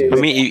and Okay, snitches.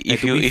 I mean, Like,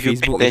 if to you me, if you pay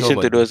Facebook is all attention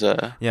to about those,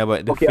 yeah,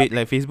 but the Okay.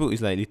 like Facebook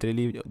is like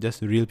literally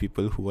just real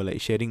people who are like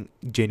sharing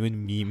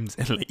genuine memes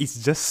and like it's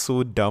just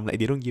so dumb. Like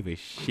they don't give a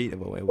shit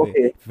about whatever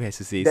Okay. people has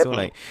to say. That- So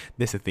like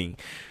that's the thing.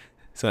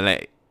 So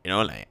like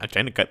like I'm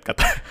trying to cut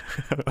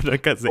I'm trying to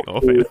cut Zack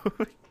off right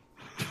now.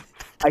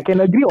 I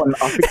can agree on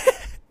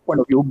Afik's point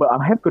of view, but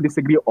I have to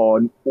disagree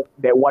on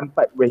that one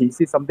part where he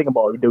says something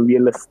about the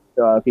realist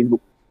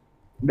Facebook,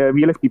 the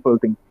realist people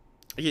thing.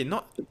 Okay,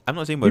 I'm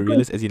not saying about Because-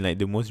 realist as in like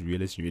the most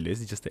realist.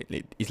 It's just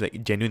like it's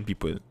like genuine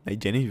people. Like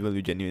genuine people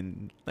with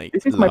genuine like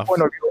This is my laughs.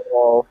 point of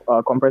view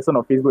of comparison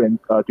of Facebook and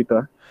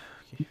Twitter.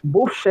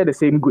 Both share the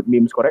same good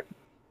memes, correct?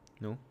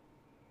 No.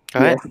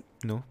 Alright. Yes.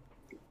 No.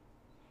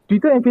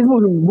 Twitter and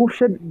Facebook both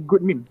share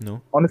good memes.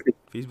 No. Honestly.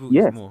 Facebook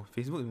Yes. is more.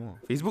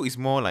 Facebook is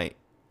more like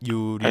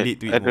you I, relate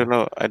to it I more. don't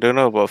know. I don't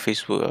know about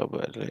Facebook,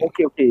 but like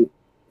Okay. Good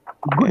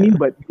Yeah. meme,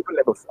 but different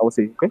levels, I would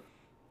say. Okay.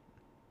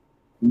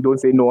 Don't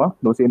say no.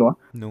 Don't say no.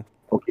 No.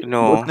 Okay.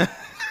 no.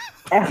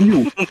 F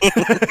you.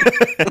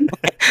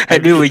 I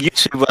do with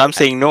YouTube, but I'm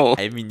saying no.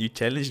 I mean, you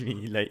challenge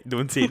me. Like,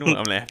 don't say no.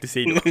 I'm like, I have to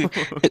say no.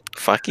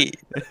 Fuck it.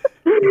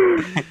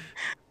 But-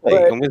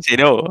 Like I'm gonna say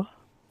no.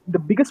 The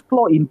biggest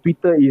flaw in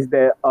Twitter is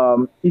that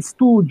it's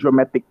too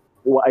dramatic.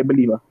 What I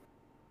believe.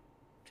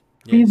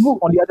 Yes. Facebook,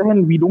 on the other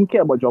hand, we don't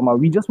care about drama.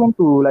 We just want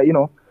to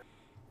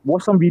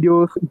watch some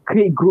videos,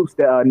 create groups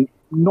that are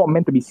not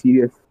meant to be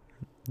serious.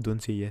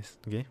 Don't say yes.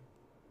 Okay.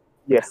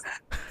 Yes.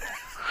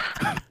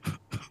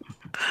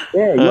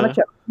 Yeah, you wanna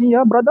chat with me,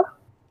 yeah, brother?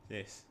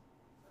 Yes.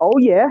 Oh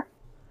yeah.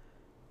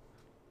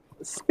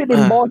 Spit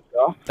in balls,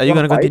 yeah. Are you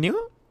Wanna gonna fight? continue?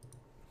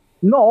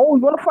 No,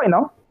 you wanna fight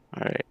now?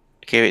 Alright.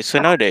 Okay, wait. So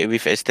now that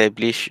we've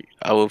established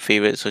our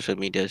favorite social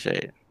medias,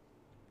 right?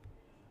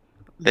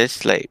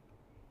 Let's like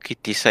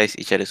criticize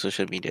each other's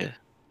social media.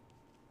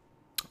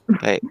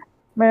 Like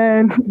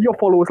Man, your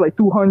followers like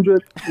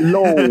 200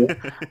 low.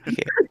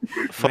 okay.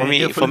 For Man, me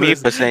your for me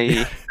followers-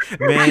 personally,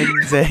 Man,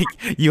 Zach,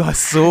 you are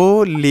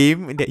so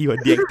lame that you are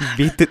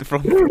deactivated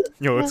from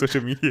your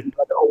social media.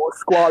 The whole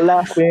squad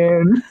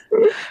laughing.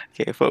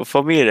 okay,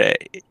 for me,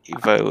 right,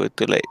 if I were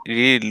to like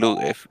really look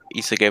at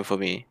Instagram for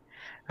me,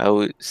 I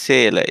would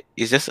say like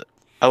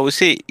I would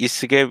say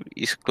Instagram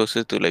is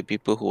closer to like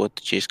people who want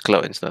to chase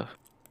clout and stuff.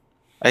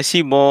 I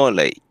see more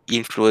like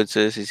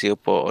influencers in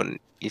Singapore on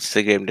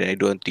Instagram than I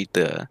do on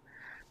Twitter.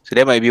 So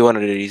that might be one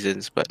of the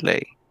reasons. But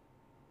like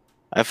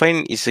I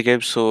find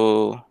Instagram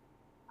so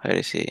how do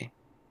I say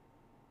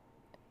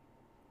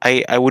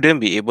I wouldn't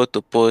be able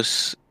to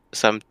post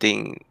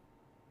something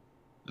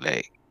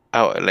like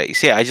like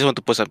say I just want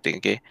to post something,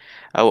 okay?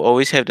 I will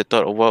always have the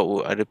thought of what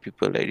would other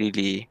people like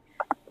really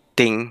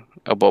think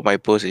about my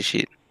post and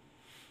shit.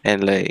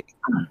 And like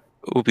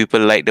would people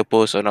like the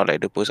post or not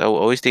like the post? I will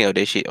always think of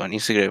that shit on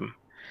Instagram.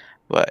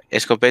 But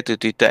as compared to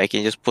Twitter, I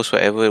can just post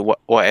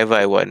whatever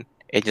I want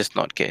and just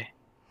not care.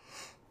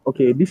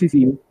 Okay, this is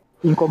in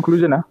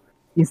conclusion.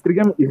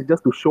 Instagram is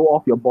just to show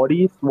off your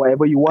bodies,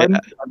 whatever you want,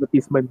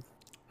 advertisements.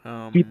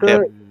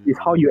 Twitter is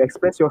how you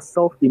express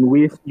yourself in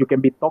ways you can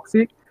be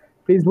toxic.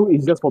 Facebook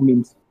is just for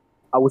memes.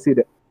 I would say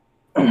that.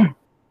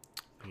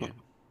 Yeah.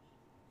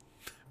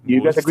 Do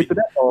you guys agree to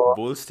that? Or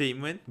Bold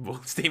statement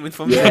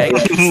from Yeah, Zach.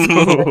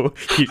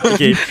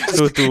 Okay,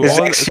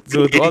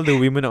 to all the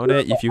women out there,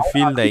 if you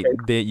feel like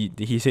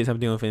he said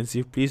something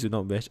offensive, please do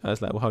not bash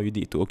us like how you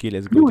did to. Okay,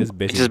 let's go. Dude, Just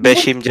bash Just him.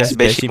 bash him, Just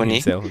bash him only.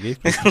 himself. Okay,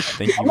 please.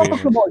 Thank you I'm not very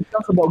talking much. about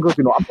just about girls,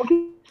 I'm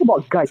talking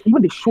about guys.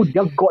 Even the show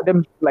just got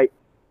them like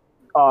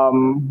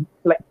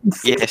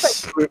six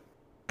Yes. packs.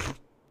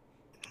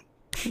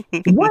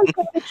 Why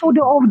can't they show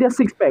them off their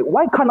six pack?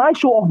 Why can't I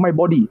show off my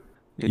body?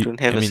 You don't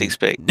have I a mean-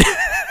 6-pack.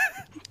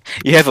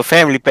 You have a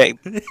family pack.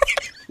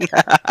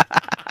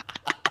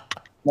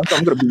 Once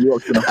I'm gonna be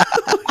yours,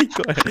 Oh my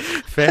god,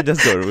 Fran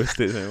just got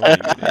roasted. Man. Oh my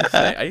goodness.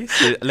 Like, are you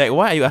like,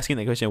 why are you asking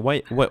that question?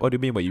 What do you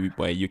mean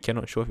by you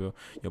cannot show off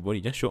your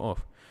body? Just show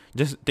off.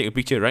 Just take a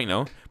picture right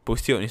now,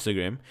 post it on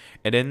Instagram,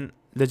 and then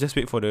let's just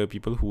wait for the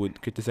people who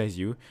would criticize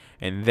you,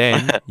 and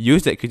then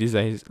use that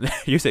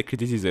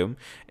criticism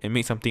and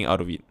make something out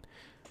of it.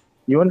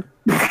 You want?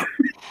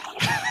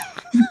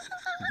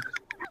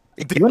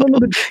 You want to know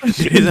the difference?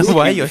 The reason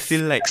why you're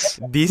still like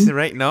this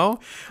right now,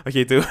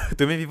 okay, to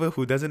many people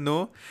who doesn't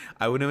know,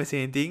 I would never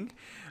say anything,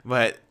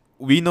 but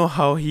we know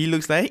how he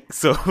looks like.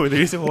 So the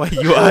reason why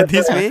you are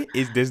this way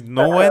is there's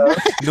no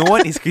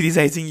one is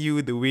criticizing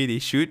you the way they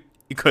should,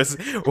 because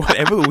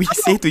whatever we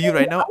say to you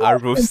right now are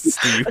roasts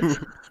to you.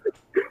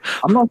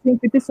 I'm not saying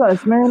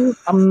criticize, man.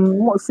 I'm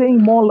not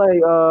saying more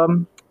like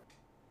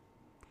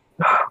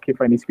Okay,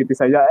 fine, it's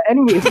criticize. Yeah.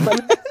 Anyways,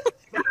 but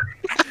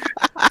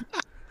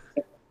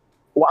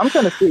what I'm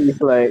trying to say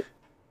is like,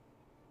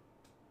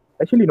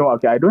 actually no.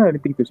 Okay, I don't have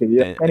anything to say.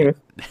 Yeah. Then- Anyways,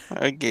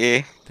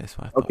 Okay. That's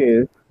what I thought.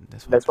 okay,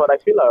 that's what I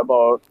feel like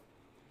about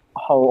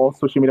how all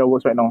social media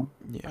works right now.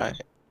 Yeah.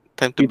 Alright.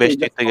 Time to bash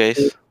Twitter,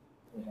 guys.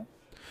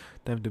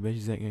 Time to bash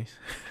Zach, guys.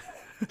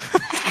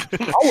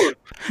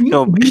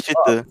 No, bash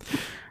Twitter.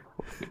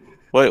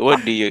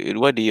 What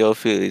do y'all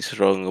feel is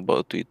wrong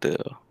about Twitter?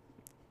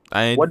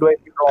 What do I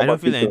feel wrong I don't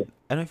about feel Twitter?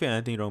 I don't feel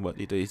anything wrong about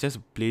Twitter. It's just a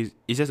place.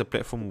 It's just a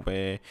platform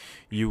where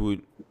you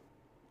would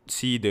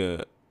see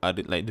the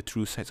other, like, the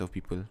true sides of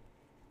people.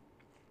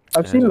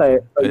 I've seen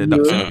like a the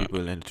dark side year. of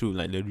people and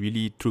the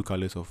really true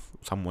colors of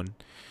someone.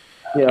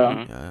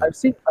 Yeah, Yeah. I've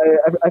seen.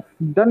 I've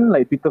done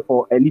like Twitter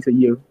for at least a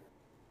year,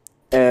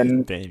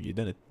 and Damn, you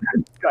done it.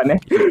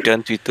 You've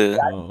done Twitter.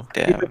 Oh.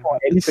 Twitter Damn. for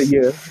at least a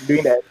year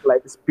during that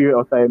like period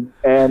of time.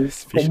 And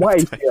Period from what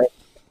I of see, like,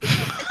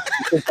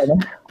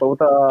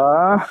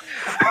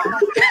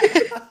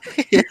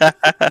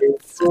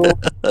 so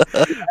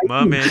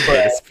My man,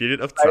 the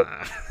spirit of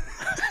time.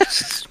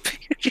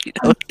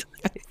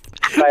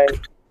 like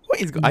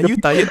What is? Are you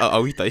tired or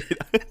are we tired?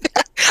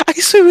 I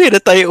swear we're the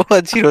tired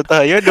ones, you know,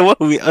 Taha. You're the one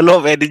with a lot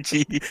of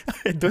energy.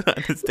 I don't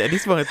understand. At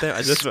this point of time,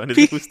 I just want to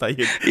know who's tired.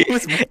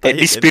 Who's more At tired?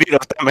 this period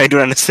of time, I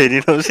don't understand, you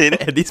know what I'm saying?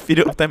 At this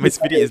period of time, my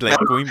spirit is like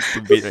going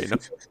to bed right now.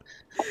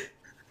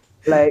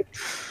 like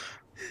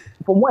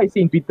from what I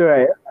see in Twitter,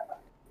 right,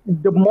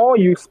 the more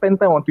you spend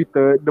time on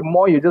Twitter, the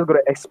more you just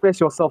gotta express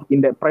yourself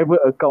in that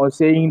private account,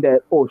 saying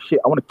that, oh shit,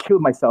 I want to kill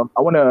myself.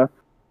 I want to,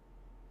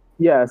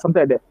 yeah,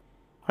 something like that.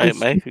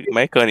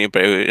 My account in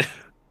private.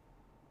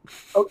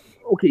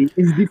 Okay,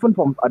 it's different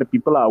from other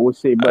people, I would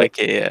say, but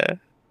Okay, yeah.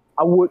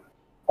 I would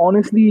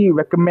honestly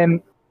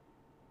recommend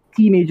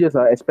teenagers,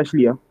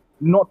 especially,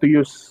 not to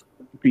use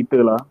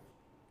Twitter,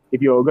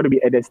 if you're going to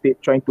be at that state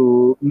trying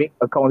to make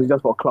accounts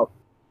just for clout.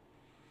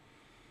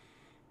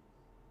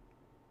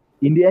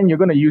 In the end, you're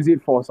going to use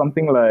it for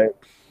something like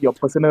your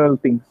personal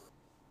things.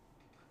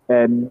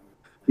 And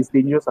it's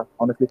dangerous,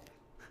 honestly.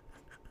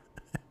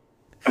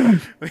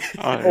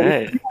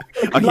 Alright.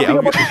 Okay,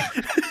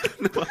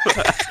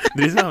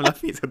 the reason I'm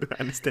laughing is I don't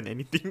understand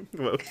anything.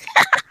 Well,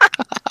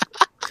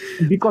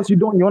 Because you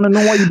want to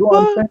know what you don't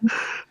understand?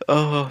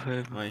 Oh,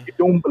 man. my, You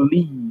don't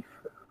believe.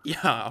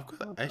 yeah, of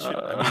course I should.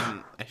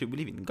 I should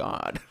believe in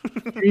God.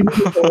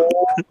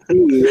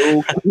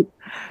 Okay.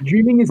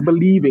 Dreaming is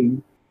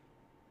believing.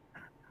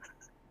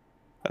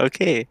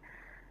 Okay.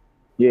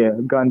 Yeah,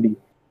 Gandhi.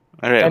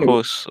 Alright, Anyway.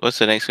 host. What's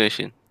the next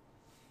question?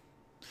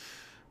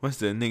 What's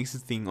the next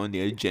thing on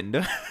the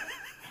agenda?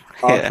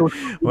 Yeah. So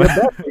What?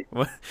 that,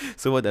 What?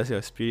 So what does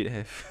your spirit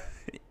have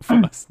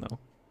for us now?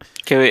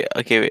 Okay,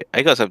 wait.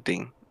 I got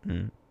something.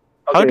 Mm.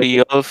 How do Okay.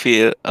 you all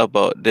feel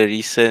about the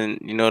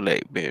recent,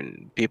 like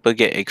when people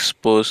get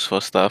exposed for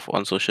stuff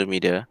on social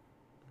media?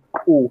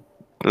 oh,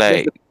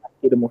 Like, that's the, I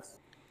hate the most.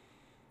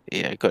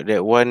 yeah, I got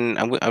that one.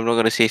 I'm not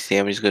gonna say his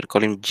name. I'm just gonna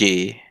call him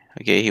Jay.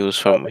 Okay, he was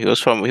from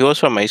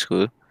my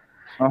school,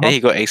 and Uh-huh. he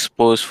got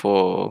exposed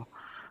for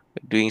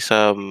doing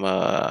some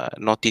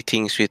naughty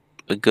things with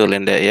a girl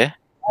and that. Yeah,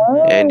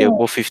 and they were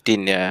both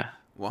 15. Yeah,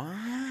 Wow.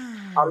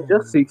 I'm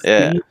just 16.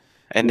 yeah.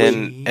 And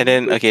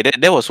then okay,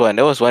 that was one.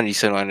 That was one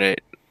recent one, right?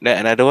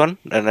 Then another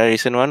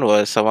recent one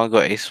was someone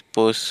got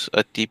exposed,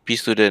 a TP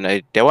student.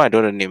 That one I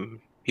don't know the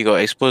name. He got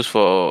exposed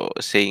for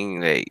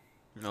saying like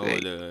No,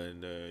 like- the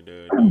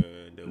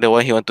the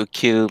one he want to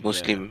kill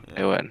Muslim. yeah.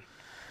 That one.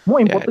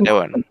 More important, that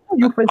one. how are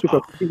you friends with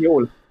a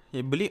 15-year-old?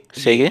 Yeah, believe.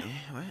 Say again?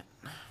 What?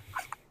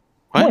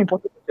 What? More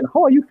important question,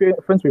 how are you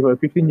friends with a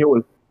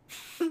 15-year-old?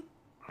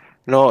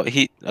 No,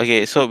 he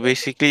okay. So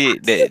basically,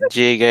 that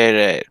J guy,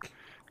 right?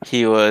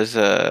 He was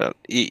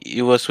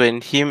it was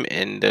when him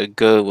and the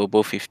girl were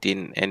both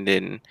 15, and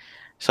then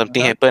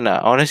something Uh-huh. happened.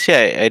 Honestly,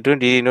 I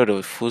don't really know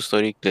the full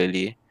story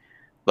clearly,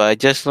 but I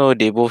just know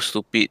they both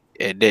stupid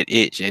at that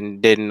age,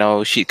 and then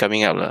now shit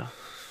coming up lah.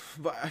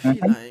 But I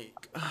feel Mhm. like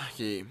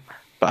okay,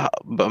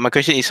 But my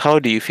question is, how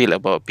do you feel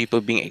about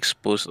people being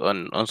exposed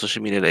on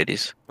social media like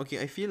this? okay.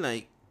 I feel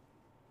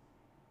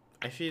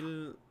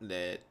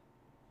that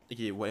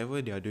okay,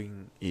 whatever they are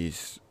doing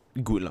is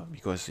good lah,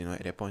 because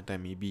at that point in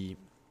time maybe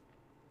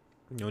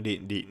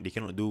they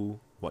cannot do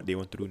what they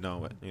want to do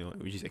now,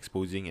 which is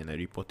exposing and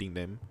reporting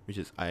them, which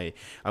is I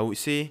would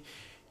say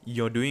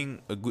you're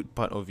doing a good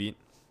part of it,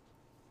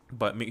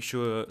 but make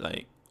sure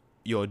like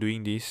you're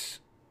doing this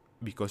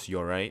because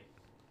you're right.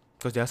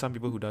 Because there are some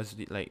people who does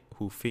it like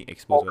who fake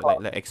expose, For or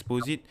clout, like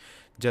expose it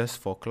just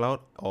for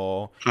clout,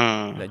 or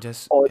Hmm. like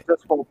just or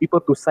just for people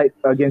to side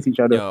against each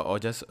other. yeah, or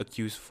just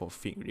accused for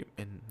fake rape,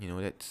 and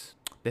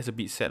that's a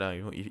bit sad,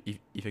 if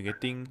you're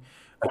getting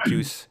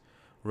accused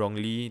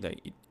wrongly, like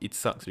it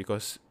sucks,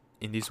 because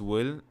in this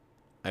world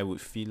I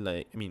would feel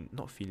like, I mean,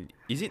 not feel,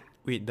 is it,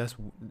 wait,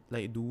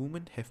 like, do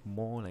women have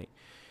more like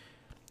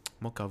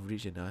more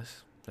coverage than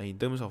us, like in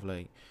terms of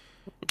like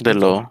in The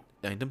terms of law,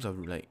 in terms of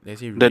like,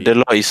 let's say, the rape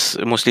law is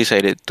mostly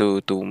sided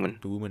to women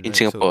to women, in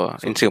right? so Singapore.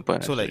 In so Singapore,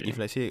 so like, if actually.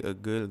 let's say a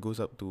girl goes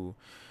up to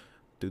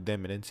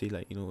them and then say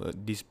like,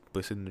 this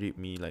person raped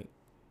me, like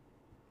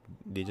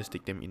they just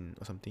take them in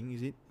or something,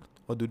 is it?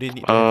 Or do they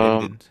need to have Um,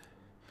 evidence?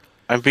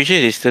 I'm pretty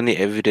sure they still need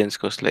evidence,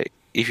 cause like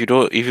if you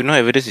know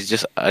evidence, it's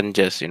just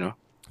unjust, you know.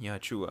 Yeah,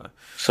 true.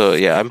 So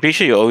yeah, I'm pretty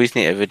sure you always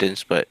need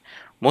evidence, but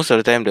most of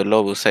the time the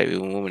law will side with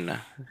women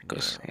lah. Yeah.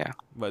 Because yeah.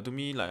 But to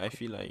me, like, I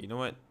feel like, you know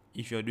what?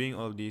 If you're doing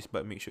all of this,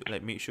 but make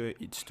sure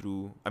it's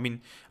true. I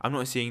mean, I'm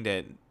not saying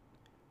that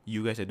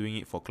you guys are doing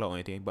it for clout or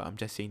anything, but I'm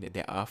just saying that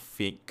there are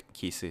fake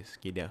cases.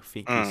 Okay, there are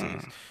fake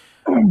cases.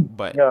 Mm.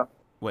 But Yeah.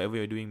 whatever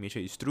you're doing, make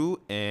sure it's true.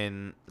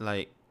 And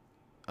like,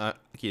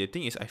 okay, the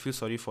thing is, I feel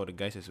sorry for the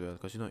guys as well,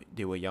 because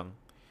they were young.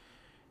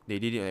 They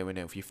did it like when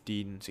they were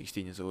 15,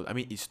 16 years old. I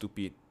mean, it's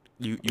stupid.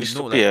 You It's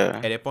know, stupid, like, yeah.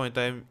 at that point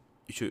in time,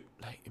 you should,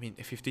 like, I mean,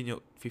 at 15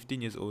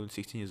 years old,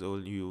 16 years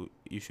old, you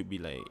should be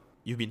like,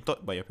 you've been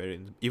taught by your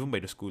parents, even by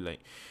the school, like,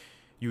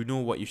 you know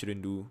what you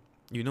shouldn't do.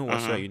 You know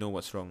what's right, Mm-hmm. you know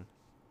what's wrong.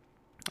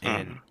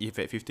 And Mm. if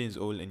at 15 years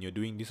old and you're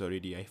doing this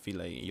already, I feel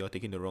like you're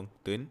taking the wrong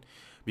turn,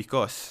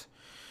 because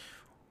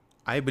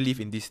I believe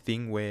in this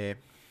thing where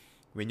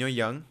when you're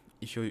young,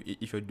 if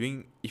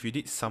you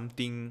did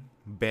something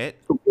bad,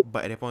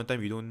 but at that point in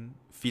time you don't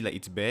feel like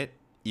it's bad,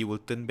 it will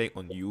turn back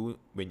on you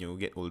when you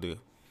get older.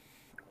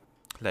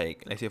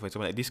 Like, let's say for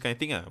example, like this kind of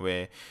thing,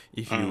 where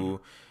if Mm.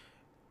 you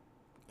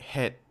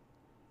had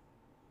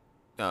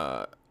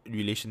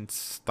relation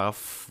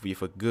stuff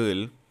with a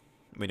girl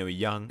when you were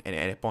young, and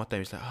at that point in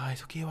time it's like,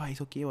 it's okay, why,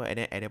 it's okay, why, and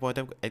then at that point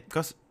in time,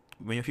 because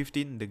when you're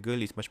 15, the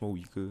girl is much more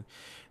weaker.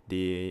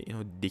 They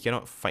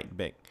cannot fight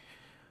back,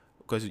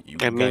 because you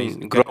I guys,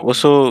 mean, grow up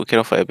also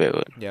cannot fight back.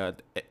 What? yeah,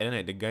 and then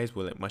like the guys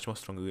were like much more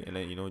stronger, and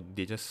like,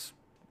 they just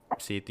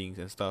say things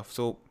and stuff.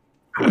 So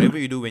whatever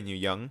you do when you're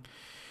young,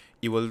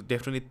 it will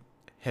definitely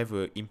have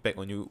a impact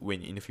on you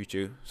when in the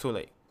future. So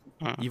like,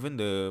 Mm. even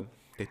the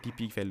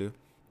TP fella,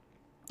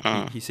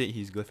 he Mm. said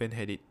his girlfriend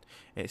had it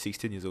at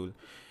 16 years old,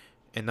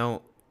 and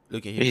now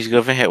look at him. His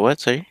girlfriend had what?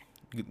 Sorry.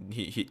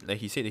 He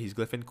said that his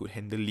girlfriend could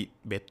handle it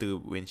better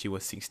when she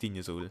was 16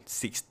 years old.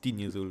 16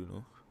 years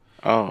old,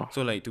 Oh.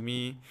 So like, to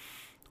me,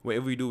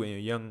 whatever you do when you're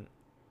young,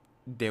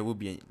 there will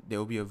be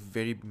a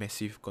very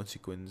massive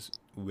consequence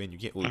when you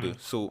get older. Mm.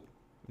 So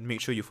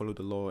make sure you follow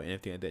the law and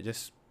everything like that.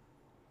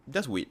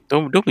 Just wait.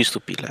 Don't be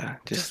stupid lah.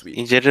 Just Just wait.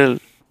 in general,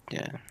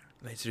 yeah.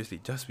 Like, seriously,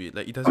 just wait.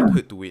 Like, it doesn't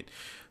hurt to wait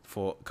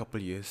for a couple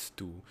years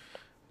to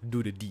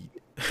do the deed.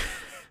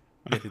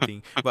 That's the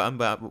thing. But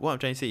what I'm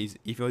trying to say is,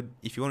 if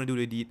you want to do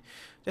the deed,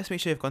 just make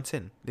sure you have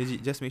consent.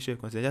 Legit, just make sure you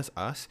have consent. Just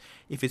ask.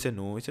 If it's a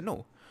no, it's a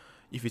no.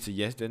 If it's a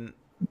yes, then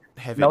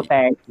have No at it.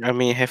 thanks. I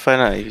mean, have fun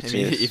lah. I If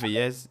mean, it's if a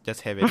yes,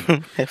 just have at it.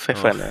 have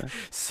Oh, fun lah.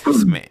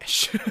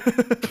 smash.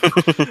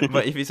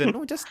 But if it's a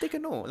no, just take a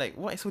no. Like,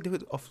 what is so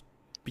difficult of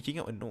picking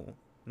up a no?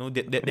 No,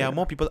 there are Yeah.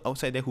 more people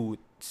outside there who would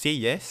say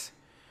yes,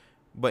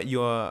 but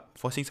you are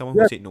forcing someone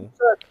who Yes, said no.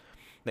 sir.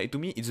 Like, to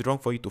me, it's wrong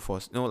for you to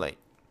force. No, like,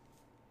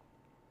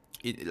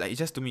 it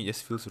just, to me, it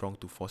just feels wrong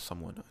to force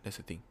someone. That's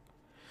the thing.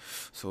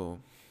 So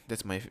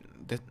that's my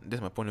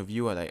point of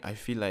view. Like, I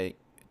feel like,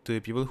 to the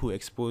people who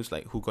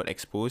got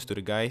exposed to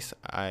the guys,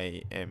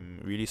 I am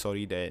really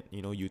sorry that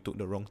you took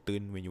the wrong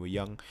turn when you were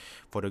young.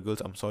 For the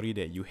girls, I'm sorry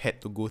that you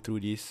had to go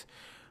through this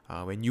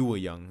when you were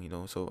young.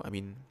 So I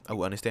mean, I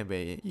would understand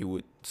where you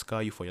would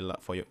scar you for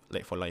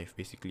life,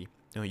 basically.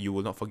 You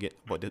will not forget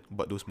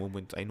about those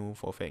moments. I know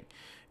for a fact,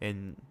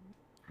 and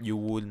you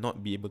will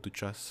not be able to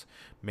trust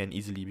men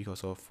easily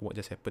because of what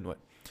just happened. What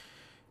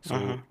so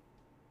Mhm.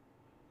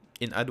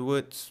 in other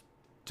words,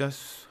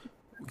 just,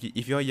 okay,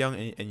 if you're young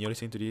and you're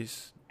listening to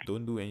this,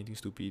 don't do anything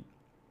stupid.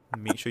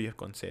 Make sure you have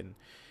consent.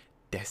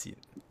 That's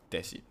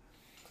it.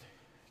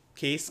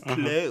 Case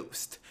Mhm.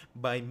 closed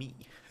by me.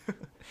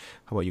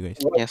 How about you guys?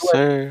 What Yes, do I,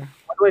 sir.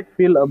 what do I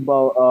feel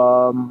about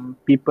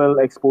people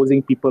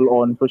exposing people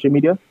on social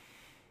media?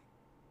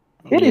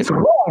 It Yep. is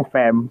wrong,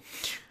 fam.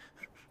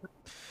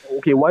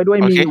 Okay, why do I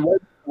Okay. mean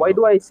why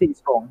do I say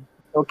it's wrong?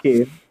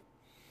 Okay,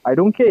 I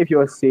don't care if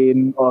you're a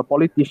saint or a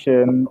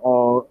politician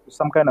or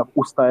some kind of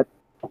ustad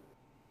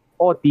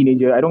or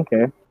teenager. I don't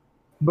care,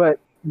 but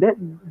that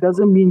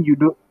doesn't mean you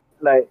do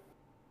like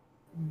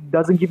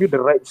doesn't give you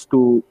the rights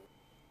to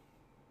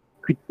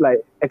like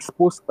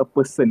expose a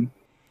person,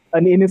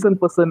 an innocent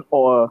person,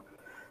 or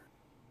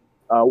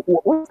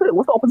what's the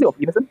opposite of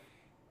innocent?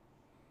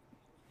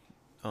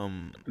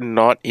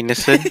 Not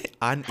innocent.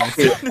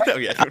 Okay, Uninnocent.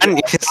 Okay, I don't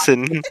know.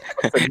 Uninnocent.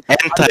 person,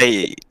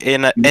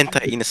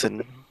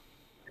 Anti-innocent.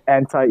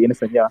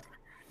 anti-innocent, yeah.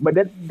 But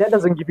that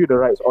doesn't give you the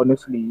rights,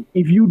 honestly.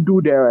 If you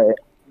do that, right,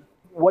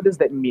 what does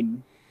that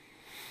mean?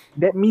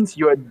 That means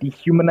you're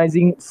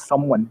dehumanizing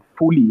someone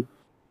fully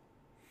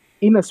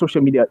in a social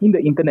media, in the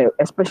internet,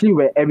 especially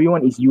where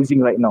everyone is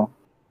using right now.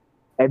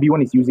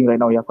 Everyone is using right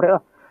now, yeah, correct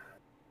lah.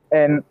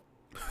 And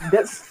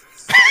that's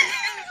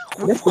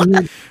that's to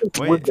me that's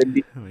Why? worse than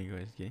Oh my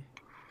god. Okay.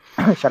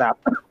 shut up.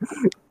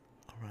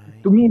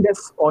 Alright. To me,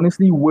 that's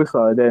honestly worse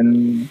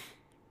than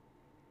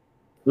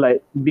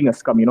like being a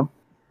scum, you know.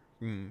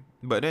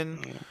 But then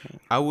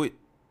I would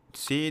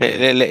say Let,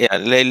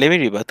 that. let me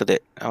rebuttal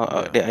that.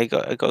 Yeah. I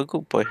got a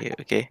good point here.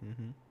 Okay.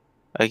 Mm-hmm.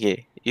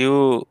 Okay.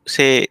 You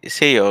say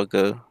you're a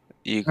girl.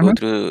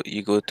 Mm-hmm.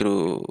 You go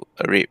through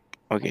a rape.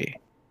 Okay.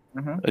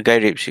 Mm-hmm. A guy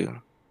rapes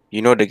you.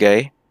 You know the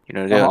guy. You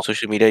know the guy Uh-huh. on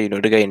social media. You know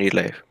the guy in real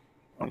life.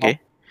 Uh-huh. Okay.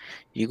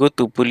 You go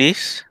to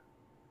police.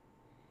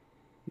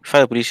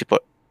 File a police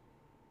report.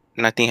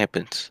 Nothing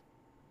happens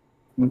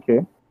Okay.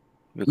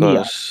 Me,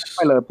 because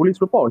file a police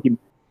report on him.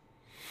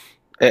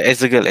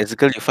 as a girl,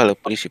 you file a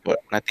police report.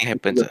 Nothing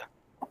happens. You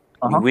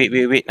Uh-huh.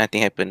 wait.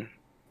 Nothing happen.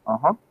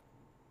 Uh-huh.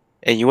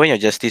 And you want your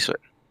justice. What?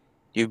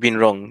 You've been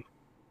wrong.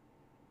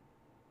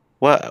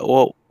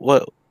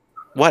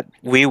 What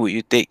way would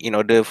you take in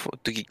order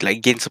to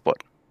like gain support?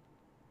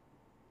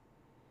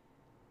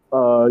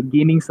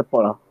 Gaining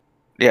support.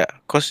 Yeah,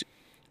 cause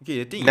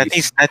Okay. The thing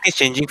is, nothing's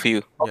changing for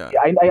you. yeah.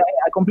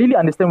 I completely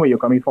understand where you're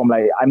coming from.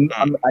 Like Mm.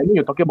 I know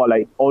you're talking about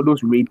like all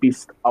those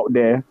rapists out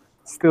there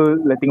still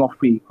letting off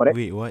free, correct?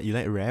 Wait, what? You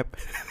like rap?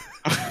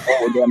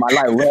 Oh damn, I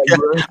like rap,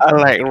 bro. I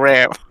like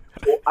rap.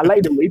 I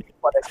like the rapist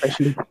part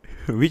especially.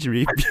 which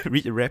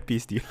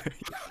rapist do you like?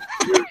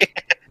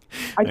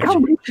 I can't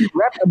believe you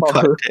rap about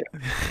God her.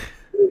 damn.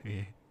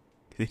 Okay.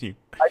 Continue.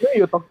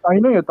 I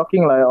know you're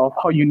talking like of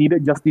how you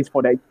needed justice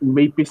for that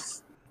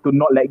rapist to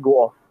not let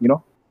go of, you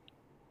know.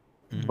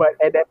 Mhm. But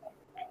at that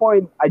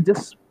point, I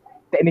just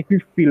technically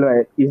feel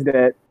like is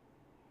that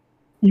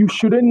you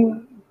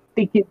shouldn't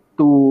take it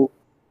to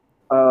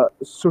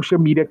social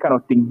media kind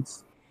of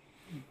things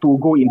to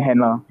go in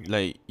hand lah.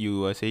 Like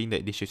you are saying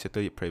that they should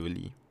settle it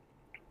privately.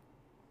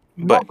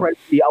 But Not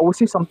privately. I would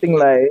say something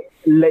like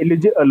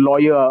legit a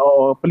lawyer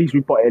or a police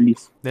report at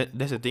least.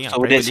 That's the thing. so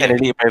that's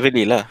handling it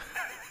privately lah.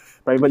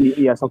 Privately,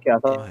 yes, okay.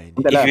 Okay. Something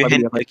If like you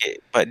privately, okay,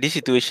 but this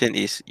situation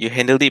is you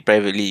handled it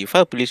privately. You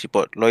file a police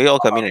report. Lawyer all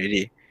come in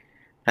already.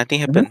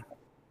 Nothing happened.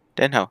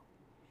 Then how?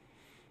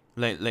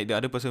 Like the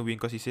other person win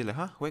because he said like,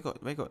 huh? Why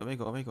got?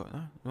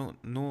 Huh?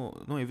 No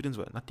evidence.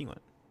 What? Nothing. What?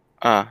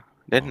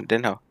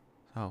 Then how?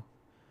 How?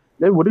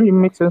 Then wouldn't it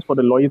make sense for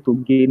the lawyer to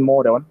gain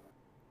more that one?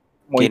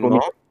 More Gain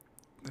more?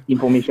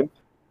 information.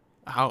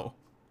 How?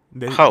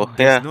 How?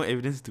 There's Yeah. no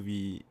evidence to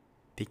be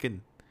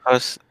taken.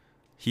 Cause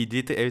He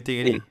deleted everything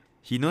already.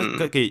 He knows.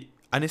 Mm. Okay,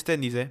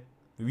 understand this.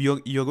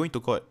 You're going to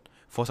court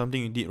for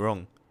something you did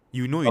wrong.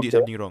 You know you did Okay.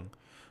 something wrong.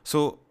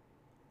 So,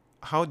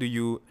 how do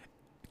you?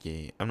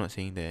 Okay, I'm not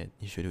saying that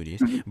you should do this,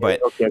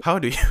 but okay.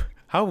 how do you?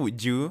 How would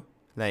you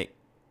like,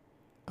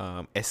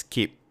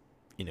 escape,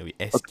 in a way,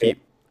 escape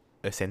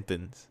a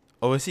sentence?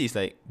 Obviously, it's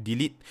like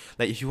delete.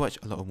 Like if you watch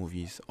a lot of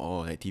movies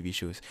or like TV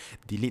shows,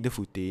 delete the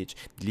footage,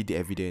 delete the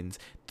evidence,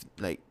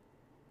 like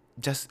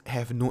just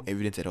have no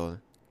evidence at all.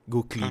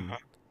 Go clean.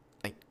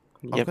 Like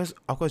Yep.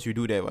 of course you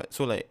do that. What?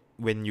 So like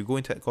when you go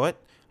into court,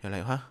 you're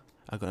like, huh?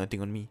 I got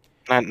nothing on me.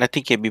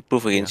 nothing can be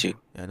proved against you.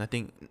 Yeah,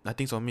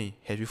 nothing's on me.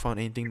 Have you found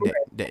anything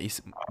that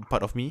is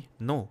part of me?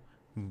 No.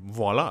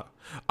 Voila.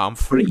 I'm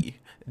free.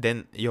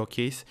 Then your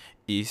case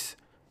is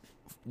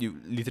you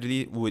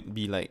literally would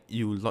be like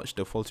you lodge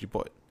the false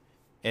report.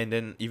 And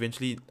then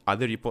eventually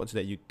other reports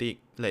that you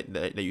take like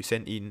you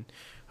send in,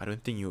 I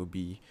don't think it will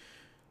be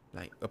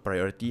like a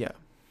priority. Yeah.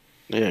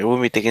 Yeah, it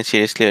won't be taken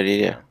seriously already.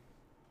 Yeah.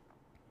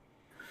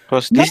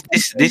 Because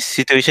this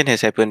situation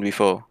has happened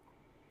before,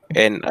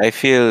 and I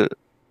feel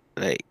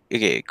like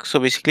okay. So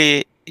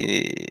basically,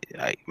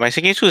 my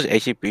secondary school is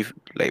actually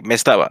like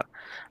messed up.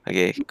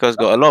 Okay, because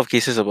got a lot of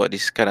cases about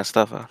this kind of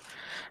stuff.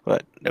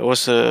 But there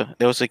was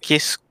a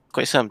case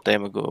quite some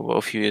time ago, about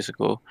a few years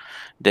ago,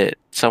 that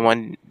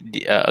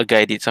a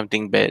guy did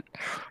something bad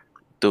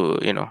to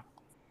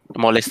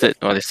molested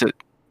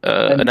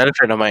another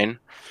friend of mine,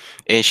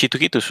 and she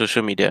took it to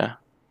social media,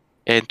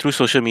 and through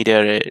social media,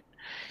 right,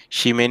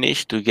 she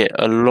managed to get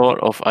a lot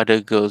of other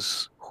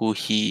girls who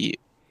he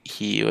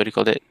what do you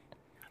call that,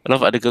 a lot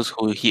of other girls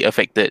who he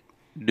affected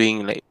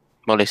doing like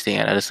molesting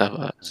and other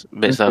stuff,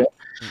 bad stuff.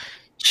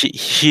 Mm.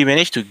 She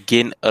managed to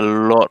gain a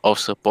lot of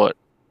support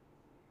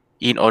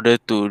in order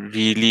to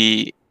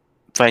really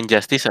find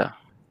justice.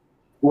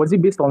 Was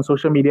it based on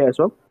social media as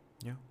well?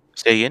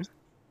 Say again?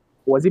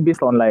 Was it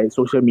based on like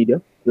social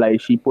media?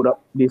 Like she put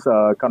up this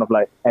kind of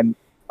like and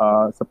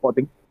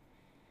supporting,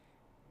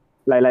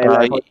 like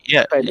for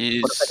Yeah, the fact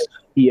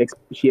that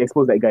she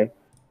exposed that guy.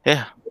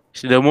 yeah.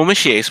 So the moment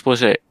she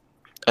exposed it,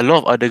 a lot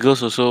of other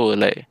girls also were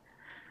like,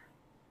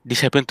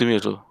 this happened to me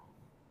also.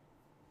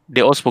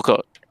 They all spoke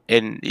out,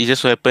 and it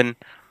just so happened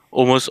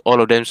almost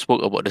all of them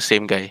spoke about the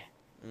same guy,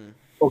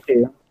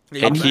 Okay.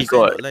 Like, and you must he understand,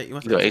 got like you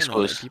must he got understand,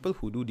 like exposed. people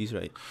who do this,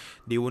 right?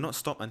 They will not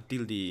stop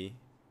until they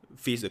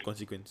face the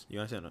consequence. You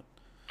understand or not?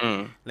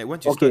 Mm. Like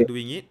once you Okay. start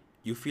doing it,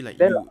 you feel like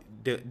Then-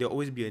 there'll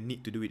always be a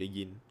need to do it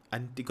again.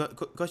 And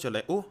because you're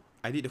like, oh,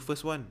 I did the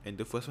first one, and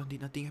the first one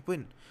did nothing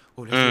happen.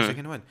 Oh, let's do the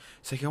second one.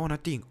 Second one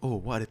nothing. Oh,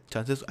 what are the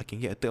chances I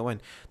can get a third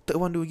one? Third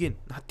one do again,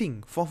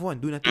 nothing. Fourth one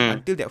do nothing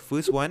until that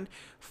first one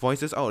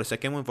voices out. The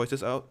second one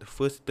voices out. The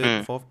first,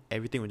 third, fourth,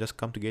 everything will just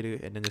come together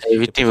and then just hit the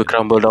Everything will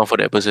person. crumble down for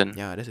that person.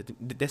 Yeah, that's the thing.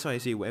 That's why I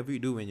say whatever you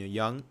do when you're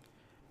young,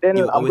 Then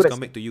it will I'm always gonna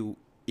come back to you.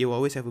 It will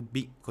always have a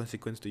big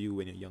consequence to you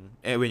when you're young.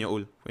 When you're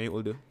old. When you're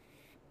older.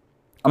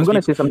 I'm Because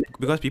gonna say something.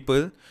 Because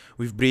people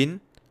with brain,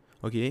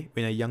 okay,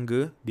 when they're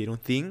younger, they don't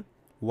think.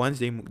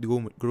 Once they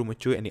grow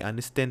mature and they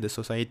understand the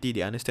society,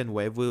 they understand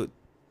whatever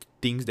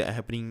things that are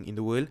happening in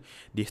the world,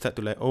 they start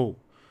to like, oh,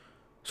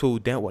 so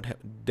that's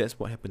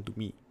what happened to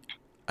me.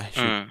 I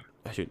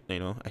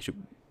should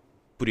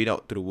put it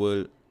out to the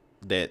world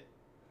that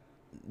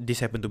this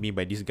happened to me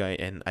by this guy,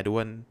 and I don't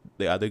want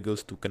the other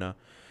girls to kena.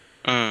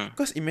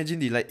 Because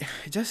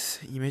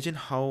just imagine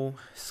how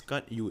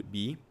scarred you would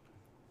be,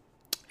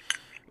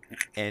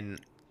 and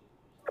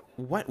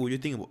what would you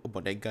think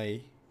about that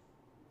guy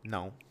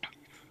now?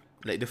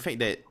 Like the fact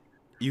that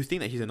you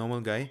think that he's a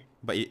normal guy,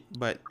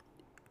 but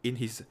in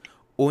his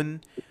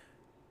own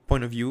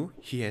point of view,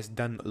 he has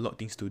done a lot of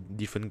things to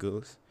different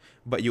girls,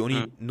 but you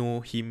only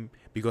know him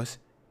because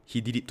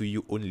he did it to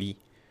you only,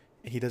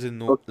 and he doesn't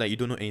know, like you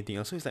don't know anything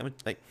else. So it's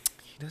like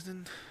he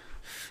doesn't,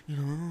 you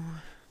know,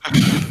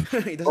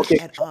 it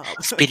doesn't add up.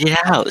 Spit it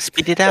out.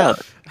 Spit it out.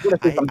 I'm gonna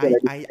say something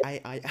like this.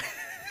 I.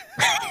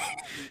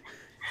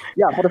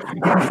 Yeah,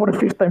 for the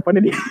fifth time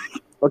finally.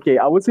 Okay,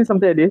 I would say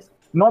something like this.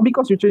 Not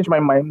because you changed my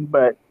mind,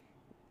 but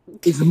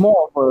it's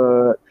more of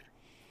a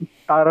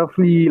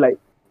thoroughly like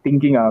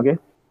thinking. Okay, is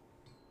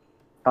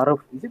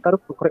it thorough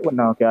the correct one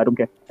now? Okay, I don't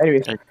care.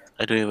 Anyways,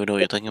 I don't even know what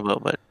you're talking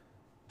about, but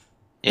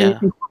it's yeah.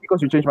 not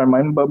because you changed my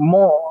mind, but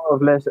more or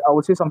less, I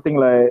would say something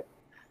like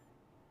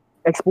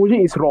exposure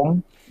is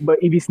wrong, but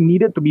if it's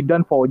needed to be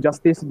done for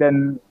justice,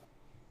 then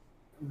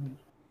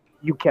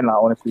you can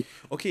honestly.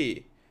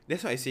 Okay,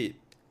 that's why I said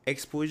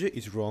exposure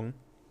is wrong,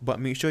 but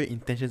make sure your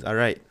intentions are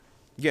right.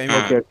 You get what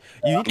I mean? Okay.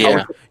 You need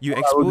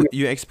Yeah.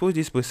 you expose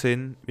this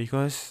person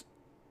because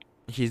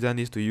he's done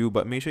this to you,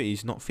 but make sure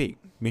it's not fake.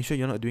 Make sure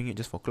you're not doing it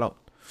just for clout.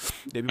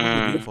 There are people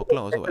who do it for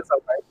clout also. What? Intentions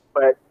are right,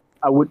 but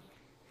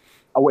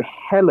I would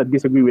hella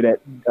disagree with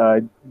that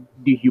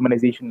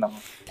dehumanization now,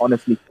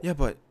 honestly. Yeah,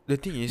 but the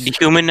thing is,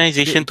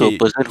 Dehumanization to a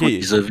person who okay,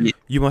 deserves it.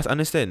 you must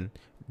understand.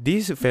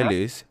 These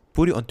fellas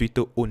put it on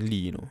Twitter only,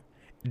 you know.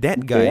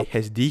 That guy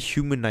has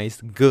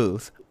dehumanized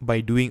girls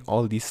by doing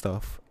all this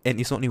stuff. And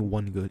it's not only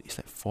one girl, it's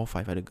like 4 or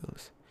 5 other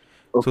girls.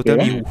 Okay. So tell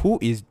me, who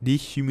is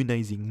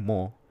dehumanizing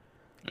more?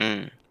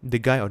 Mm. The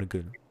guy or the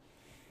girl?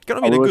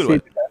 Cannot I be the will girl,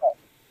 say what?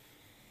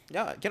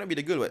 Yeah, cannot be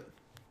the girl, what?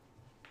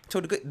 So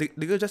the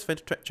girl just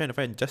trying to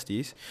find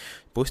justice,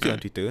 post it on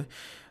Twitter.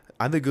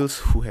 Other girls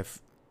who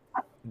have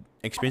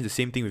experienced the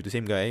same thing with the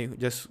same guy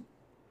just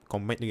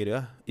combine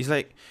together. It's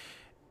like,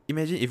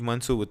 imagine if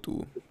Manso were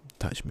to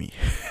touch me.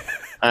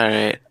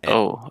 Alright.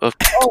 Oh,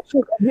 okay. Oh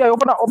shit! Yeah,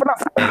 open up.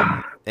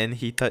 And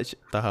he touched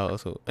Taha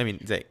also. I mean,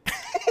 Zach.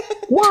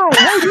 Why?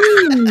 Why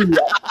me?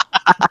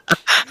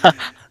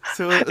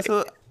 So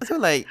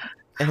like,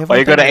 I have Why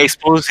you no time gotta to-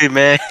 expose him,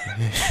 man?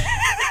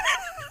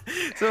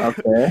 So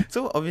Okay.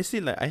 so obviously,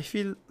 like, I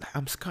feel like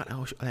I'm scared. I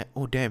was like,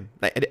 oh damn.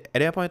 Like at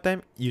that point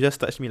in time, you just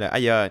touched me like,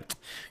 yeah,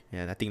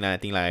 nothing lah.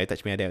 You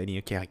touch me like that only.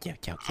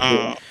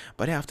 Okay.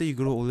 But then after you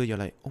grow older, you're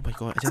like, oh my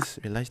god, I just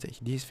realized that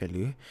this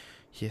fella,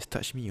 he has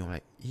touched me. You're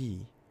like,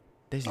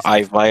 that's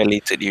I disgusting.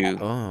 violated you.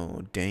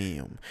 Oh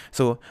damn.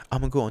 So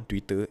I'm gonna go on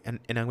Twitter and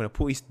I'm gonna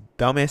put his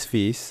dumbass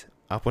face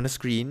up on the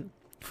screen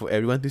for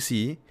everyone to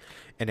see,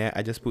 and then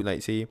I just put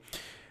like, say,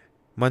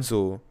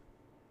 Manso,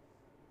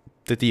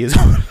 30 years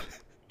old.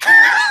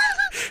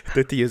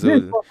 30 years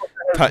old.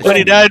 What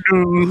did I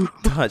do?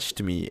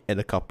 Touched me at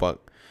the car park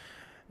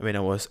when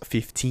I was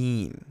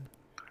 15.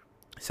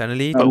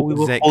 Suddenly, But we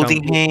were Zach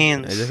holding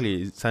hands.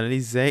 Exactly. Suddenly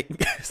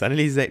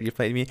Zach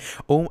replied to me,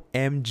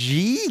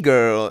 OMG,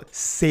 girl.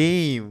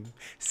 Same.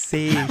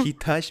 He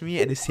touched me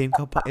at the same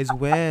car park as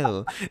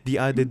well the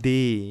other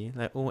day.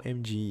 Like,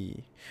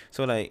 OMG.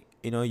 So, like,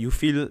 you know, you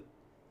feel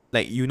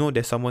like, you know,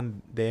 there's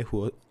someone there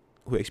who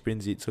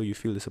experienced it, so you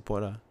feel the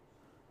support.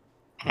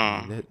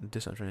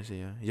 That's what I'm trying to say.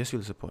 Yeah, you just feel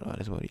the support.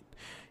 That's about it.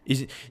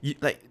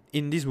 Like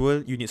in this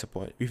world, you need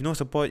support. With no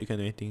support, you can't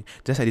do anything.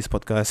 Just like this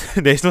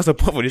podcast, there's no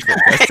support for this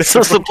podcast.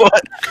 So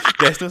support.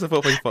 There's no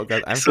support for this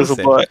podcast. I'm So so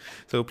sad. support.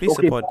 So please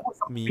Okay, support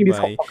so me this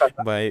whole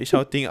podcast. by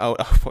shouting out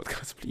our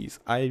podcast, please.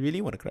 I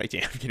really want to cry. I'm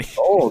kidding.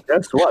 Oh,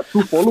 guess what?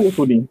 2 followers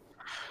only.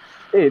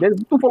 Hey, there's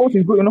 2 followers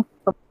is good, you know.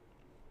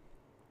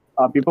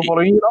 People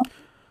following you now?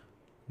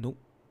 Nope.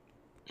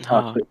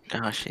 Oh,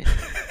 oh shit.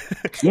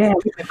 Yeah,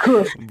 we can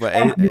curse. But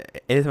at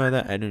this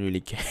matter, I don't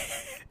really care.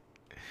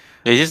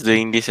 They're just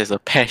doing this as a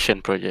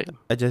passion project.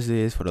 I just do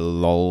this for the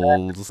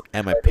lols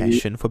and my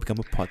passion for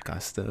becoming a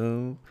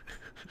podcaster.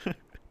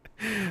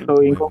 So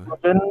in Whatever.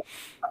 conclusion,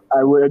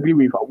 I would agree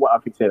with what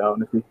Afiq said,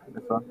 honestly.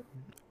 That's all.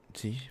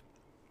 See,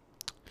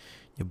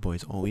 your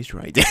boy's always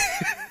right.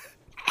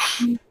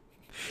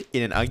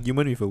 In an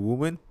argument with a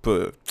woman,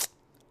 but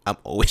I'm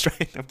always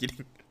right. I'm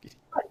kidding.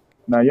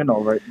 No, you're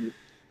not right.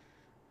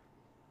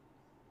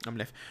 I'm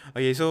left.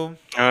 Okay, so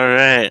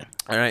Alright.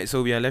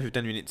 So we are left with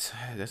 10 minutes.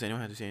 Does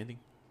anyone have to say anything?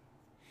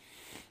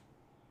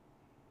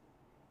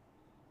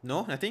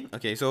 No, nothing.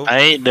 Okay, so I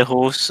ain't the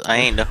host.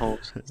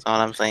 That's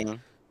all I'm saying.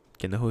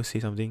 can the host say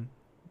something?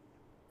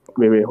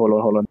 Wait, hold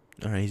on.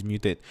 Alright, he's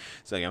muted.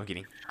 So okay, I'm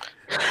kidding.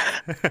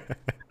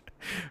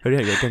 Hurry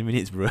up, you got 10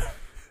 minutes, bro.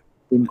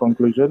 In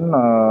conclusion,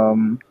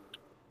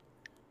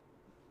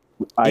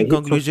 In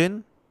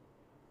conclusion,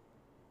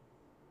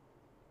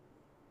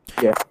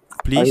 yeah, I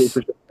hate please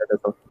social media,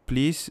 that's all.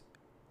 please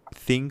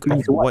think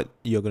Please of what? what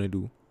you're gonna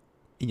do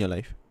in your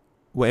life.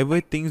 Whatever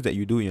things that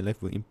you do in your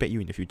life will impact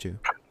you in the future.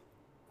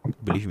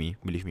 Believe me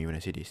when I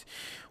say this.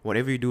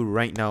 Whatever you do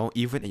right now,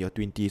 even at your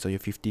 20s or your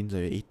 15s or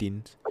your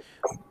 18s,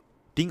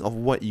 think of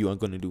what you are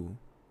gonna do.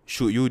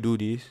 Should you do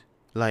this?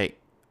 Like,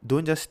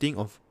 don't just think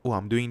of, oh,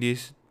 I'm doing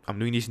this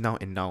now,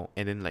 and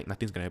then like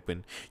nothing's gonna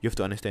happen. You have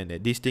to understand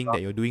that this thing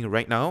that you're doing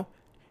right now,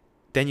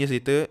 10 years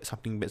later,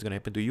 something bad's gonna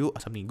happen to you or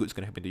something good's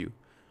gonna happen to you.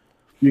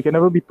 You can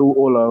never be too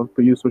old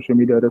to use social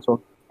media, that's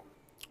all.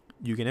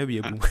 You can never be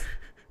a boomer.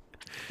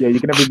 Yeah, you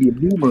can never be a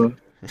boomer.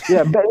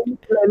 Yeah, but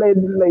like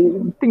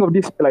think of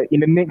this, like in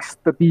the next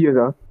 30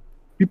 years,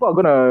 people are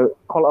gonna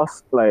call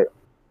us like,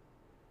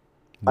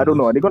 I don't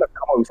know, they're gonna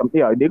come out with something.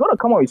 Yeah, they're gonna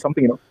come out with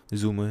something, you know,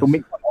 Zoomers. to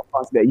make fun of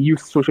us that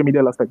use social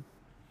media last time.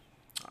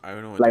 I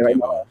don't know what Like to right do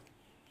now. about.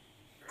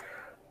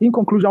 In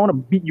conclusion, I want to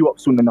beat you up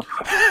soon enough.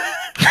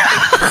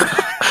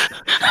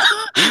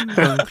 In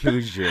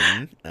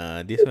conclusion,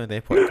 this one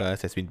day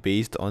podcast has been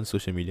based on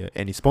social media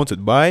and is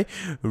sponsored by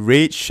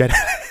Raid Shadow.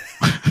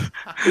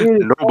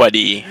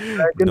 Nobody.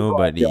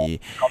 Nobody Real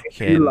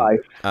can. life.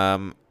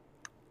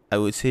 I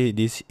would say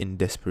this in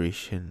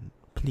desperation.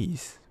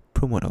 Please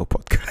promote our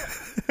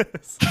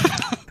podcast.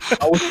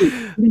 I would say,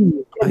 please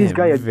get I this am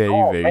guy a very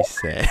job, very man.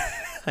 sad.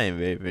 I am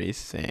very very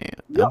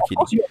sad. Yeah, I'm of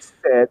course kidding.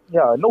 you're sad.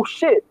 Yeah, no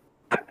shit.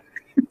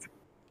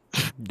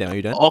 Damn, are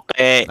you done?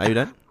 Okay. Are you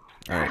done?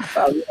 Alright.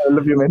 I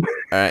love you, man.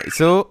 Alright,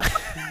 so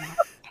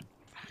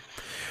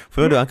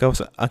follow the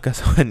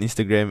Angkasawan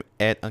Instagram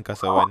at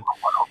Angkasawan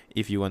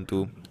if you want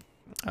to.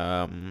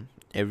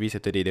 Every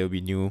Saturday there will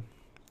be new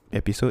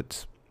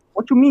episodes.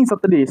 What you mean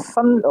Saturday?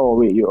 Oh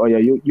wait, you're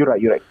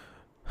right.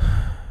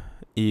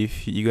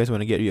 If you guys want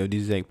to get rid of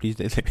this Zach, please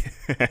let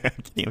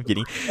me. I'm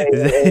kidding.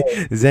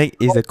 Hey. Zach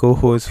is the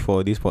co-host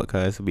for this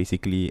podcast.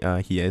 Basically,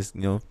 he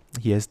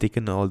has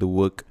taken all the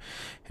work,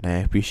 and I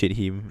appreciate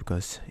him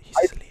because he's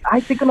a slave. I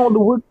taken all the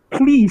work.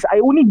 Please, I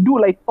only do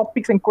like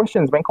topics and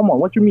questions, man. Come on,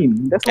 what you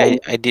mean? That's all.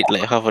 I did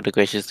like half of the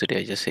questions today.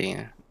 I just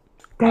saying.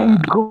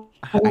 Thank God.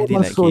 I did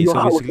like So okay, your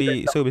hard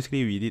work so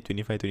basically we did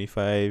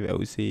 25. I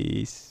would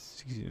say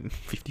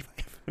 55.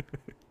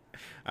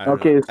 I don't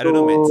Okay, know. I don't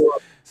know maths.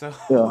 so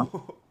So yeah.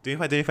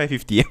 25,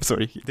 50. I'm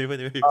sorry. 25,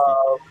 50.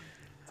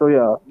 So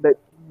yeah, that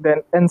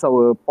then ends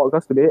our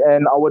podcast today,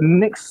 and our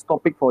next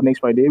topic for next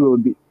Friday will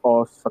be,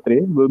 or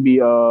Saturday will be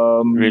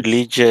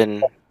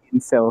Religion.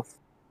 incels.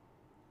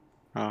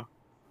 Huh.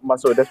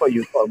 Maso, that's what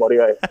you thought about it,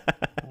 right?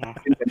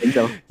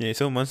 Incel. Yeah,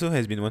 so Mansoor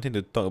has been wanting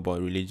to talk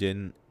about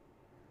religion.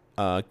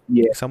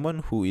 Yeah. Someone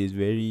who is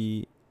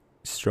very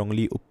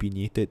strongly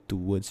opinionated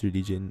towards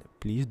religion,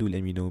 please do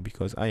let me know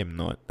because I am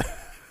not.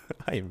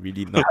 I am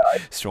really not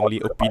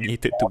strongly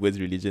opinionated towards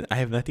religion. I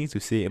have nothing to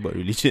say about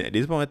religion at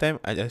this point in time.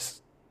 I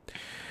just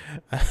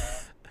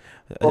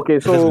Okay,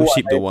 just so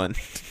worship the one.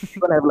 We're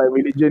gonna have like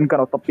religion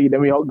kind of topic.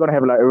 Then we're gonna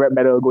have like a rap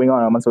battle going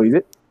on. Maso, is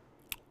it?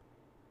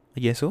 I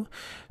guess so.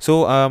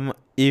 So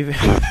if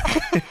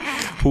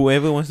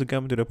whoever wants to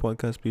come to the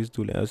podcast, please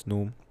do let us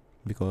know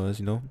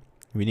because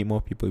we need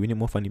more people. We need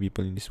more funny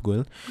people in this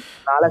world.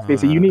 Nah, let's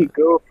face it. You need a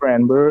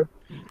girlfriend, bro.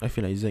 I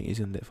feel like Zack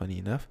isn't that funny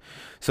enough.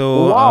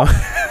 So Wow.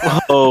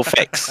 Oh,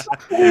 facts.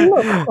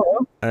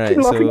 alright,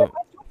 so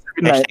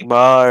Hashtag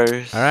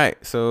bars. alright,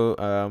 so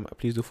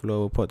please do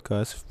follow our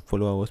podcast,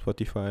 follow our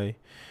Spotify,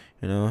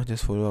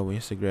 just follow our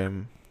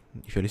Instagram.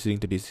 If you're listening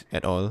to this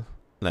at all,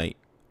 like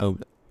to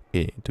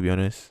be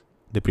honest,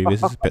 the previous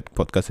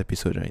podcast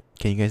episode, right?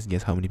 Can you guys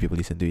guess how many people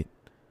listen to it?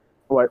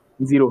 What?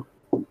 0.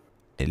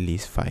 At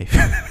least 5.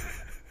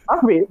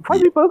 Wait, 5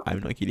 Yeah, people? I'm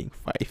not kidding.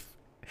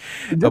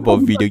 5. Just about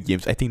 5 people. video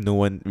games. I think no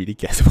one really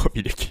cares about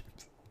video games.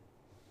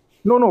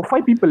 No,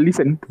 5 people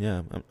listen.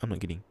 Yeah, I'm not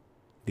kidding.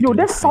 Yo, Literally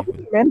that's 5 something,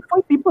 people. man.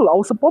 5 people,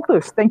 our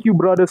supporters. Thank you,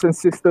 brothers and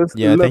sisters.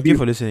 Yeah, Love thank you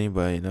for listening,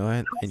 but you know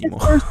what? I need more.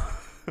 Sisters.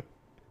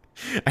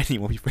 I need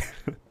more people.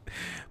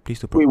 Please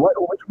do. Wait, what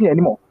do you mean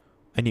anymore?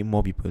 I need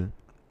more people.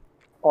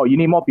 Oh, you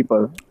need more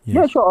people.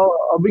 Yeah, Yes. sure.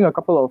 I'll bring a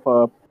couple of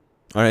All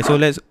right, so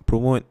let's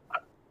promote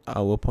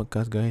our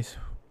podcast, guys.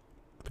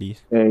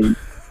 Please.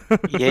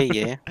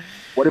 Yeah.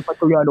 What if I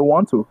tell you I don't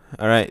want to?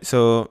 All right,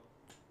 so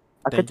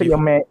I can Thank tell you your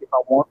for- man if I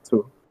want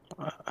to.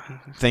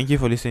 thank you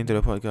for listening to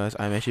the podcast.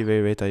 I'm actually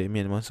very, very tired. Me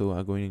and Manso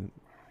are going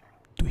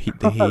to hit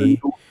the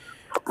hay.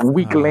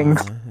 Weaklings.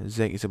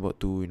 Zach is about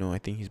to, I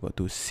think he's about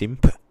to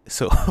simp.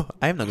 So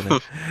I'm not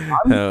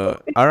gonna.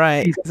 All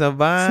right. So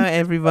bye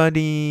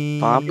everybody.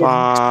 Bye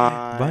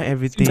bye. Bye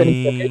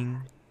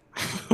everything.